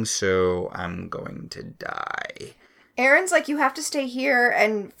poisoning, so I'm going to die. Aaron's like, you have to stay here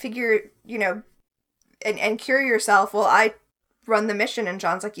and figure, and cure yourself while I run the mission. And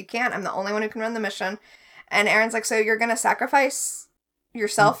John's like, you can't. I'm the only one who can run the mission. And Aaron's like, so you're going to sacrifice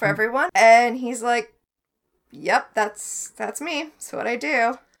yourself for everyone? And he's like, yep, that's me. That's what I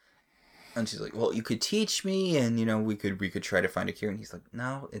do. And she's like, well, you could teach me, and, we could try to find a cure. And he's like,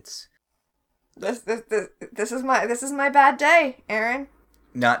 no, it's... This is my bad day, Aaron.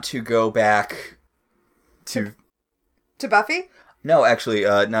 Not to go back to Buffy? No, actually,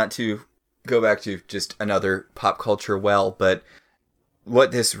 not to go back to just another pop culture but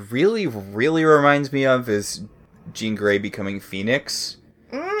what this really, really reminds me of is Jean Grey becoming Phoenix.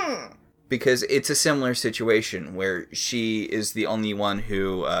 Because it's a similar situation where she is the only one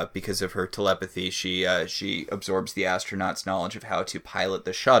who, because of her telepathy, she absorbs the astronauts' knowledge of how to pilot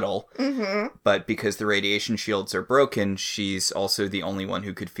the shuttle. Mm-hmm. But because the radiation shields are broken, she's also the only one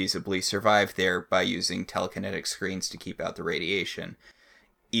who could feasibly survive there by using telekinetic screens to keep out the radiation.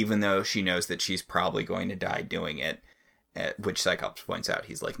 Even though she knows that she's probably going to die doing it. Which Cyclops points out.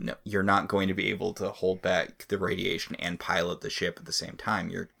 He's like, no, you're not going to be able to hold back the radiation and pilot the ship at the same time.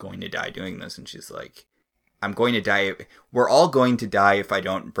 You're going to die doing this. And she's like, I'm going to die. We're all going to die if I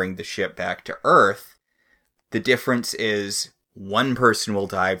don't bring the ship back to Earth. The difference is one person will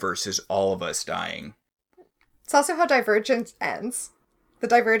die versus all of us dying. It's also how Divergent ends. The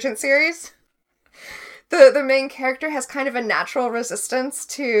Divergent series. The main character has kind of a natural resistance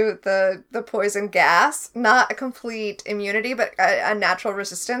to the poison gas. Not a complete immunity, but a natural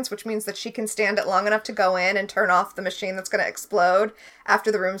resistance, which means that she can stand it long enough to go in and turn off the machine that's going to explode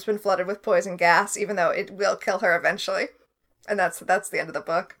after the room's been flooded with poison gas, even though it will kill her eventually. And that's the end of the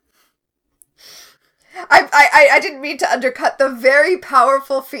book. I didn't mean to undercut the very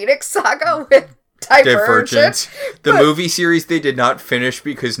powerful Phoenix saga with Divergent. The movie series they did not finish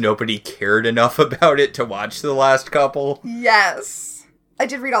because nobody cared enough about it to watch the last couple. Yes. I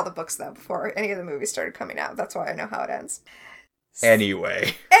did read all the books, though, before any of the movies started coming out. That's why I know how it ends.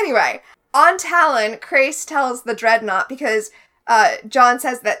 Anyway, on Talon, Crais tells the Dreadnought, because John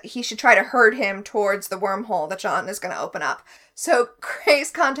says that he should try to herd him towards the wormhole that John is going to open up. So Crais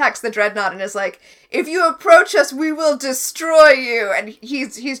contacts the Dreadnought and is like, if you approach us, we will destroy you. And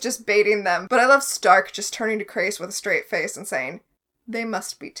he's just baiting them. But I love Stark just turning to Crais with a straight face and saying, they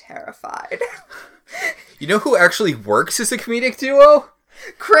must be terrified. You know who actually works as a comedic duo?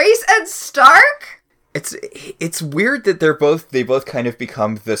 Crais and Stark? It's weird that they both kind of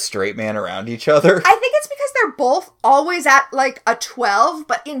become the straight man around each other. I think it's because they're both always at like a 12,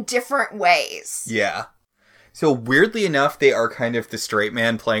 but in different ways. Yeah. So weirdly enough, they are kind of the straight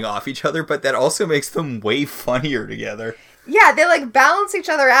man playing off each other, but that also makes them way funnier together. Yeah, they like balance each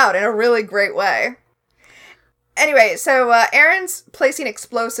other out in a really great way. Anyway, so Erin's placing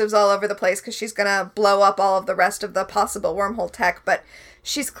explosives all over the place because she's gonna blow up all of the rest of the possible wormhole tech, but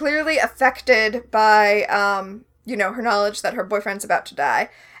she's clearly affected by, her knowledge that her boyfriend's about to die.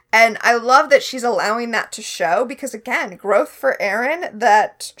 And I love that she's allowing that to show because, again, growth for Erin,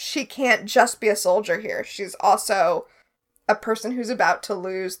 that she can't just be a soldier here. She's also a person who's about to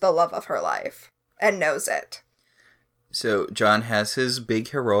lose the love of her life and knows it. So John has his big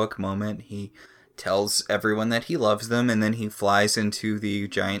heroic moment. He tells everyone that he loves them, and then he flies into the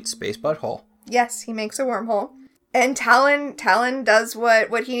giant space butthole. Yes, he makes a wormhole. And Talon does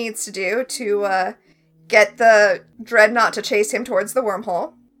what he needs to do to get the dreadnought to chase him towards the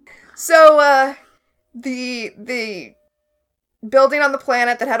wormhole. So the building on the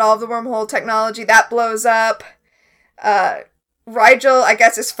planet that had all of the wormhole technology, that blows up. Rigel, I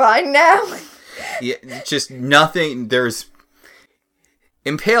guess, is fine now. Yeah, just nothing.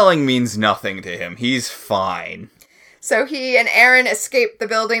 Impaling means nothing to him. He's fine. So he and Aaron escape the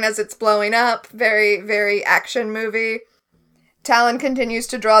building as it's blowing up. Very, very action movie. Talon continues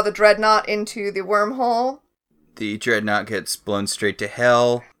to draw the dreadnought into the wormhole. The dreadnought gets blown straight to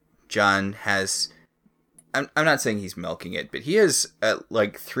hell. John has... I'm not saying he's milking it, but he has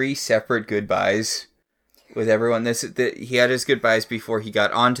like 3 separate goodbyes with everyone. He had his goodbyes before he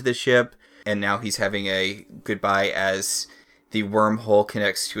got onto the ship, and now he's having a goodbye as the wormhole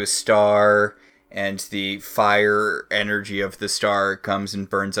connects to a star, and the fire energy of the star comes and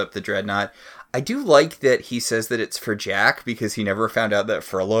burns up the dreadnought. I do like that he says that it's for Jack, because he never found out that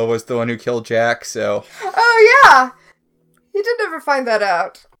Furlough was the one who killed Jack, so... Oh, yeah! He did never find that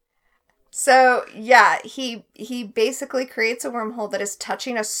out. So, yeah, he basically creates a wormhole that is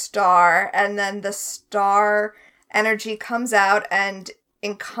touching a star, and then the star energy comes out and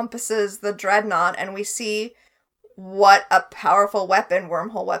encompasses the dreadnought, and we see what a powerful weapon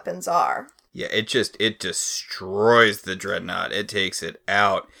wormhole weapons are. Yeah, it destroys the dreadnought. It takes it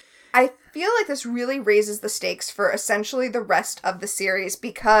out. I feel like this really raises the stakes for essentially the rest of the series,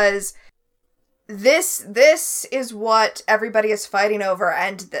 because this is what everybody is fighting over,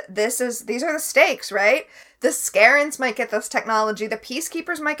 and these are the stakes, right? The Scarans might get this technology, the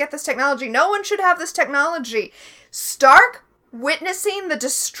Peacekeepers might get this technology, no one should have this technology. Stark, witnessing the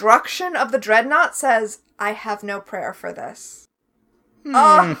destruction of the dreadnought, says, I have no prayer for this.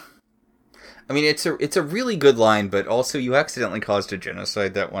 I mean, it's a really good line, but also you accidentally caused a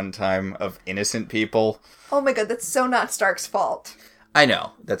genocide that one time of innocent people. Oh my god, that's so not Stark's fault. I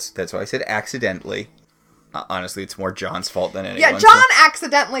know. That's why I said accidentally. Honestly, it's more John's fault than anyone's. Yeah, John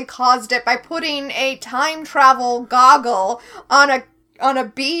accidentally caused it by putting a time travel goggle on a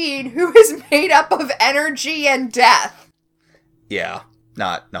being who is made up of energy and death. Yeah,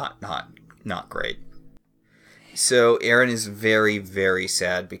 not great. So Aaron is very, very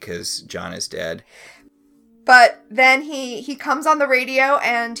sad because John is dead. But then he comes on the radio,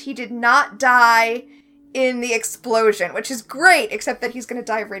 and he did not die in the explosion, which is great, except that he's going to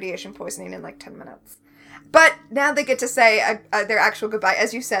die of radiation poisoning in like 10 minutes. But now they get to say their actual goodbye.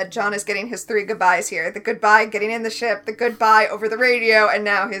 As you said, John is getting his 3 goodbyes here. The goodbye getting in the ship, the goodbye over the radio, and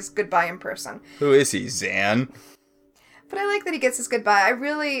now his goodbye in person. Who is he, Zan? But I like that he gets his goodbye. I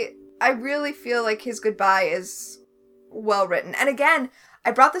really feel like his goodbye is well written. And again,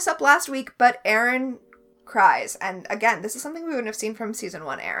 I brought this up last week, but Aaron cries. And again, this is something we wouldn't have seen from season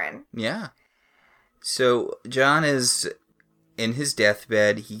 1 Aaron. Yeah. So John is in his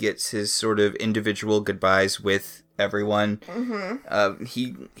deathbed. He gets his sort of individual goodbyes with everyone.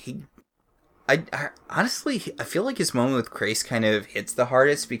 Mm-hmm. I honestly feel like his moment with Crais kind of hits the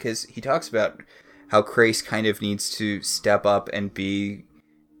hardest, because he talks about how Crais kind of needs to step up and be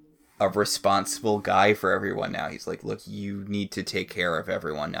a responsible guy for everyone now. He's like, look, you need to take care of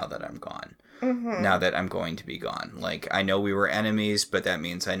everyone now that I'm gone. Mm-hmm. Now that I'm going to be gone. Like, I know we were enemies, but that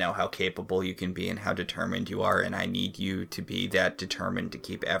means I know how capable you can be and how determined you are, and I need you to be that determined to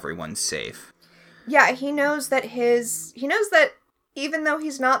keep everyone safe. Yeah, he knows that even though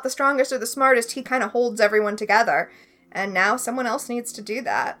he's not the strongest or the smartest, he kind of holds everyone together. And now someone else needs to do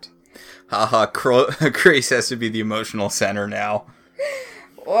that. Haha, Crais has to be the emotional center now.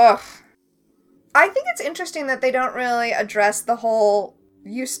 Ugh. I think it's interesting that they don't really address the whole,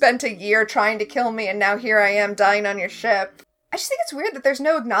 you spent a year trying to kill me and now here I am dying on your ship. I just think it's weird that there's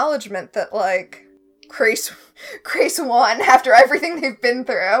no acknowledgement that, like, Crais won after everything they've been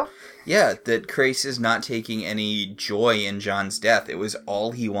through. Yeah, that Crais is not taking any joy in John's death. It was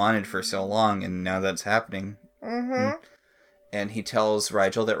all he wanted for so long, and now that's happening. Mm-hmm. And he tells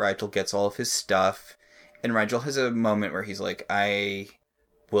Rigel that Rigel gets all of his stuff, and Rigel has a moment where he's like, I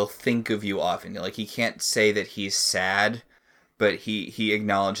will think of you often. Like, he can't say that he's sad, but he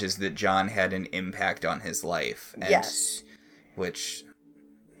acknowledges that John had an impact on his life. And, yes. Which...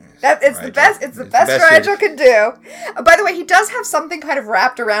 It's the best Rigel can do. By the way, he does have something kind of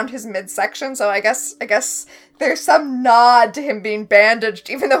wrapped around his midsection, so I guess there's some nod to him being bandaged,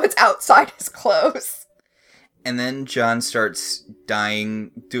 even though it's outside his clothes. And then John starts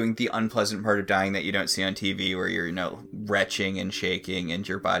dying, doing the unpleasant part of dying that you don't see on TV, where you're, retching and shaking and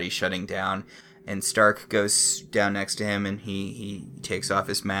your body shutting down. and Stark goes down next to him, and he takes off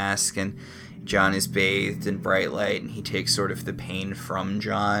his mask, and Jon is bathed in bright light, and he takes sort of the pain from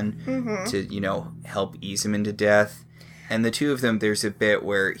Jon to, help ease him into death. And the two of them, there's a bit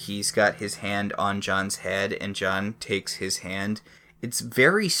where he's got his hand on Jon's head, and Jon takes his hand. It's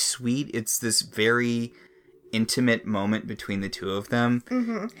very sweet. It's this very intimate moment between the two of them.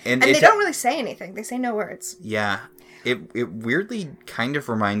 Mm-hmm. And they don't really say anything. They say no words. Yeah. It weirdly kind of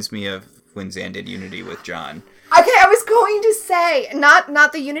reminds me of when Zan did Unity with Jon. Okay, I was going to say,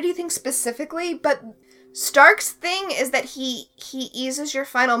 not the Unity thing specifically, but Stark's thing is that he eases your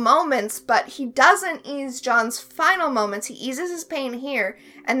final moments, but he doesn't ease Jon's final moments. He eases his pain here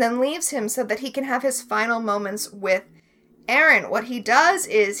and then leaves him so that he can have his final moments with Aaron. What he does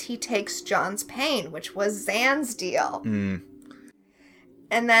is he takes Jon's pain, which was Zan's deal. Mm.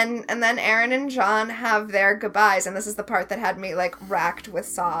 And then Aaron and Jon have their goodbyes, and this is the part that had me racked with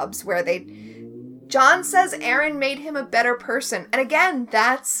sobs, where Jon says Aaron made him a better person. And again,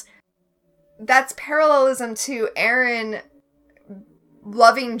 that's parallelism to Aaron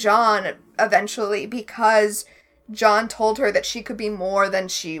loving Jon eventually, because Jon told her that she could be more than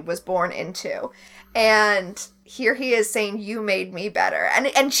she was born into. And here he is saying, you made me better.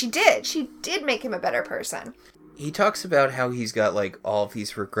 And she did. She did make him a better person. He talks about how he's got, all of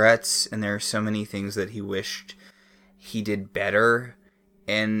these regrets, and there are so many things that he wished he did better.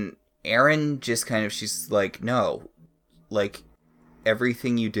 And Aaron just she's like, no.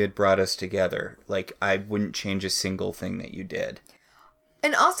 Everything you did brought us together. I wouldn't change a single thing that you did.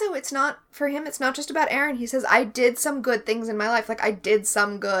 And also, it's not just about Aaron. He says, I did some good things in my life. I did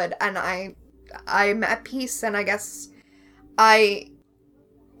some good, and I'm at peace, and I guess I'm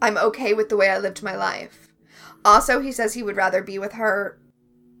okay with the way I lived my life. Also, he says he would rather be with her,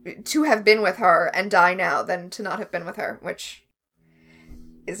 to have been with her and die now than to not have been with her, which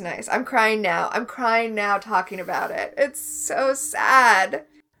is nice. I'm crying now. Talking about it. It's so sad.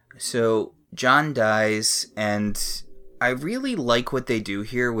 So, Jon dies, and I really like what they do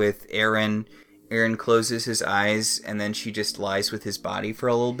here with Aaron. Aaron closes his eyes, and then she just lies with his body for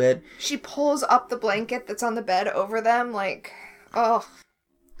a little bit. She pulls up the blanket that's on the bed over them, oh.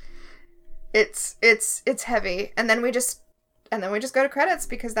 It's heavy. And then we just go to credits,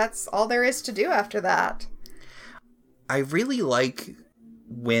 because that's all there is to do after that. I really like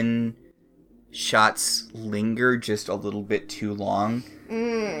when shots linger just a little bit too long.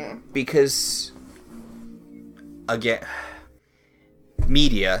 Because, again,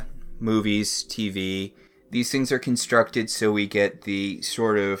 media, movies, TV, these things are constructed so we get the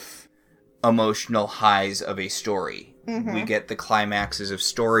sort of emotional highs of a story. Mm-hmm. We get the climaxes of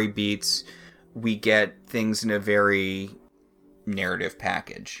story beats. We get things in a very narrative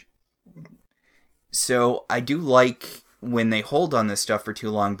package. So I do like when they hold on this stuff for too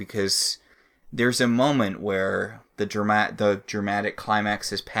long, because there's a moment where the dramatic climax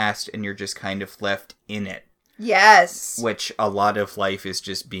has passed and you're just kind of left in it. Yes. Which a lot of life is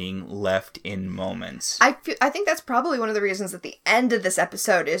just being left in moments. I think that's probably one of the reasons that the end of this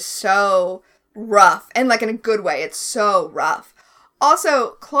episode is so rough. And in a good way, it's so rough.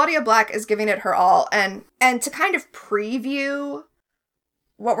 Also, Claudia Black is giving it her all. And to kind of preview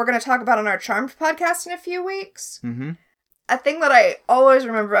what we're going to talk about on our Charmed podcast in a few weeks, a thing that I always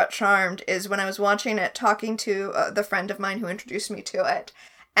remember about Charmed is when I was watching it, talking to the friend of mine who introduced me to it,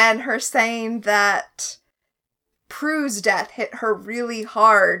 and her saying that Prue's death hit her really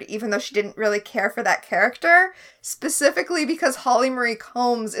hard, even though she didn't really care for that character, specifically because Holly Marie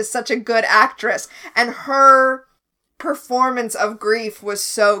Combs is such a good actress, and her performance of grief was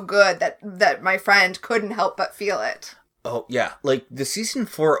so good that my friend couldn't help but feel it. Oh, yeah. The season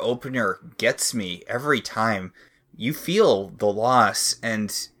 4 opener gets me every time. You feel the loss, and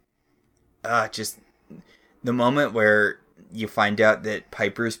just the moment where you find out that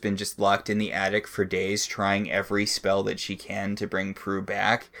Piper's been just locked in the attic for days trying every spell that she can to bring Prue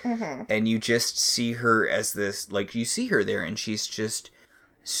back. Mm-hmm. And you just see her as this, you see her there, and she's just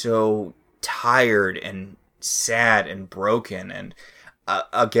so tired and sad and broken. And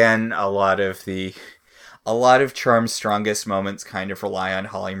again, a lot of Charm's strongest moments kind of rely on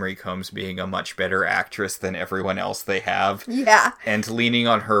Holly Marie Combs being a much better actress than everyone else they have. Yeah. And leaning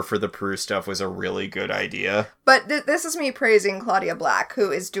on her for the Prue stuff was a really good idea. But this is me praising Claudia Black,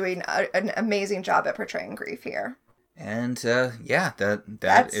 who is doing an amazing job at portraying grief here. And,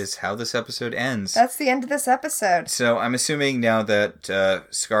 that is how this episode ends. That's the end of this episode. So I'm assuming now that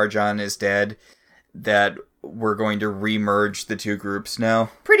ScarJon is dead, that we're going to remerge the two groups now?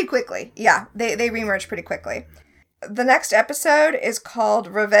 Pretty quickly. Yeah, they remerge pretty quickly. The next episode is called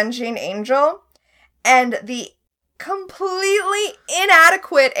Revenging Angel, and the completely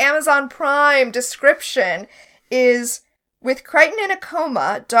inadequate Amazon Prime description is, with Crichton in a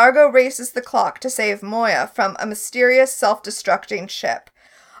coma, Dargo races the clock to save Moya from a mysterious self-destructing ship.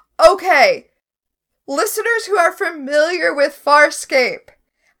 Okay, listeners who are familiar with Farscape.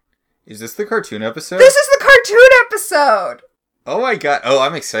 Is this the cartoon episode? This is the cartoon episode! Oh my god. Oh,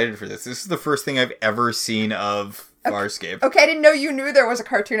 I'm excited for this. This is the first thing I've ever seen of Farscape. Okay, I didn't know you knew there was a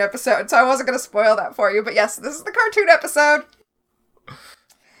cartoon episode, so I wasn't going to spoil that for you. But yes, this is the cartoon episode.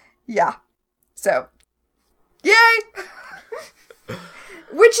 Yeah. So, yay!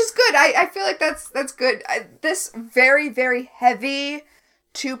 Which is good. I feel like that's good. This very, very heavy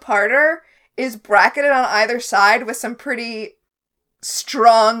two-parter is bracketed on either side with some pretty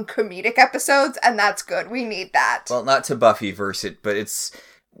strong comedic episodes, and that's good. We need that. Well, not to Buffy-verse it, but it's...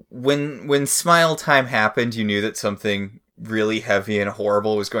 When Smile Time happened, you knew that something really heavy and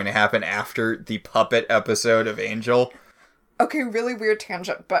horrible was going to happen after the puppet episode of Angel. Okay, really weird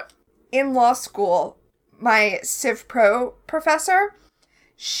tangent, but in law school, my Civ Pro professor,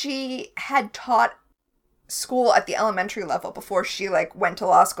 she had taught school at the elementary level before she went to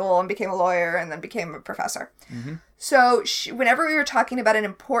law school and became a lawyer and then became a professor. Mm-hmm. So whenever we were talking about an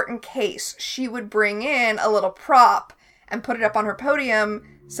important case, she would bring in a little prop and put it up on her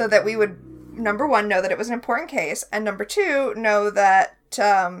podium so that we would, number one, know that it was an important case, and number two, know that,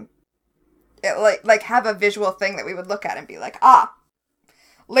 it, have a visual thing that we would look at and be like,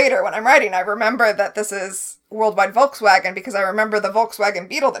 later when I'm writing, I remember that this is Worldwide Volkswagen because I remember the Volkswagen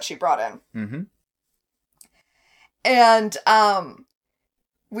Beetle that she brought in. Mm-hmm. And,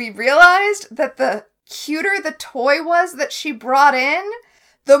 we realized that the cuter the toy was that she brought in,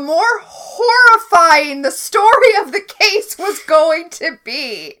 the more horrifying the story of the case was going to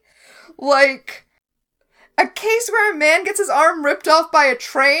be. Like, a case where a man gets his arm ripped off by a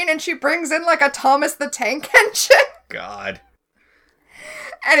train and she brings in, a Thomas the Tank Engine. God.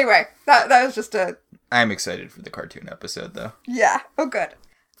 Anyway, that was just a... I'm excited for the cartoon episode, though. Yeah. Oh, good.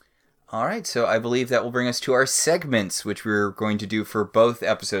 All right, so I believe that will bring us to our segments, which we're going to do for both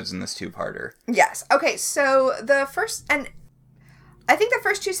episodes in this two-parter. Yes. Okay, so the first... And I think the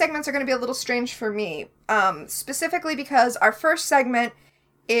first two segments are going to be a little strange for me, specifically because our first segment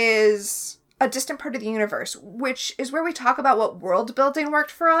is a distant part of the universe, which is where we talk about what world building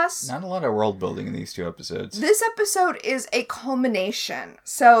worked for us. Not a lot of world building in these two episodes. This episode is a culmination,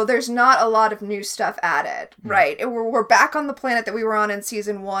 so there's not a lot of new stuff added, right? We're back on the planet that we were on in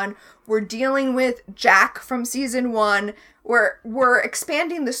season 1. We're dealing with Jack from season 1. We're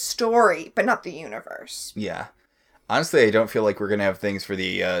expanding the story, but not the universe. Yeah. Honestly, I don't feel like we're going to have things for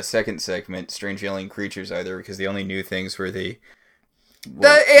the second segment, Strange Alien Creatures, either, because the only new things were the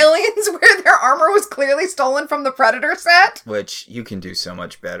aliens where their armor was clearly stolen from the Predator set. Which you can do so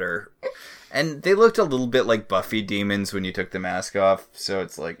much better. And they looked a little bit like Buffy demons when you took the mask off, so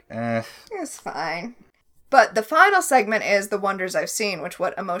it's like, It's fine. But the final segment is The Wonders I've Seen, which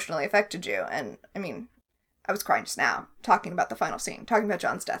what emotionally affected you. And, I mean, I was crying just now, talking about the final scene, talking about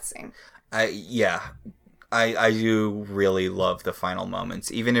John's death scene. I do really love the final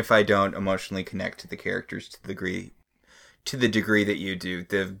moments, even if I don't emotionally connect to the characters to the degree that you do.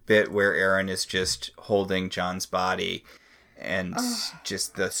 The bit where Aaron is just holding John's body and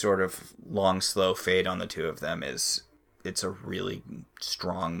just the sort of long, slow fade on the two of them it's a really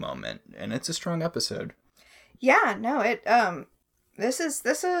strong moment, and it's a strong episode. Yeah, no, this is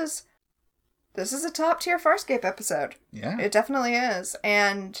a top tier Farscape episode. Yeah. It definitely is.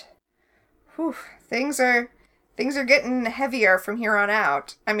 And things are getting heavier from here on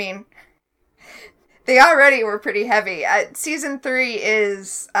out. I mean, they already were pretty heavy. Season 3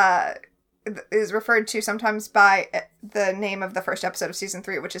 is referred to sometimes by the name of the first episode of season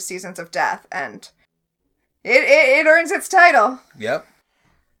 3, which is Seasons of Death, and it earns its title. Yep.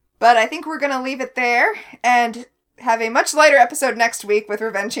 But I think we're going to leave it there and have a much lighter episode next week with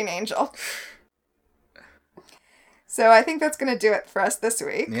Revenging Angel. So I think that's going to do it for us this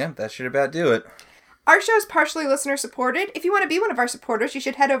week. Yeah, that should about do it. Our show is partially listener supported. If you want to be one of our supporters, you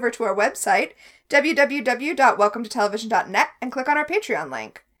should head over to our website, www.welcometotelevision.net, and click on our Patreon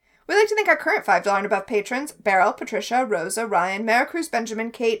link. We'd like to thank our current $5 and above patrons, Beryl, Patricia, Rosa, Ryan, Maricruz,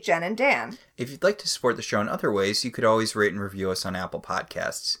 Benjamin, Kate, Jen, and Dan. If you'd like to support the show in other ways, you could always rate and review us on Apple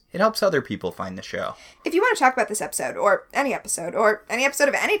Podcasts. It helps other people find the show. If you want to talk about this episode, or any episode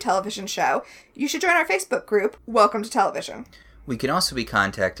of any television show, you should join our Facebook group, Welcome to Television. We can also be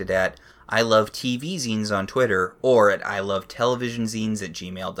contacted at I Love TV Zines on Twitter, or at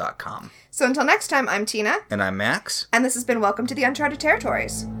ilovetelevisionzines@gmail.com. So until next time, I'm Tina. And I'm Max. And this has been Welcome to the Uncharted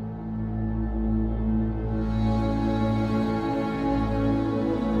Territories.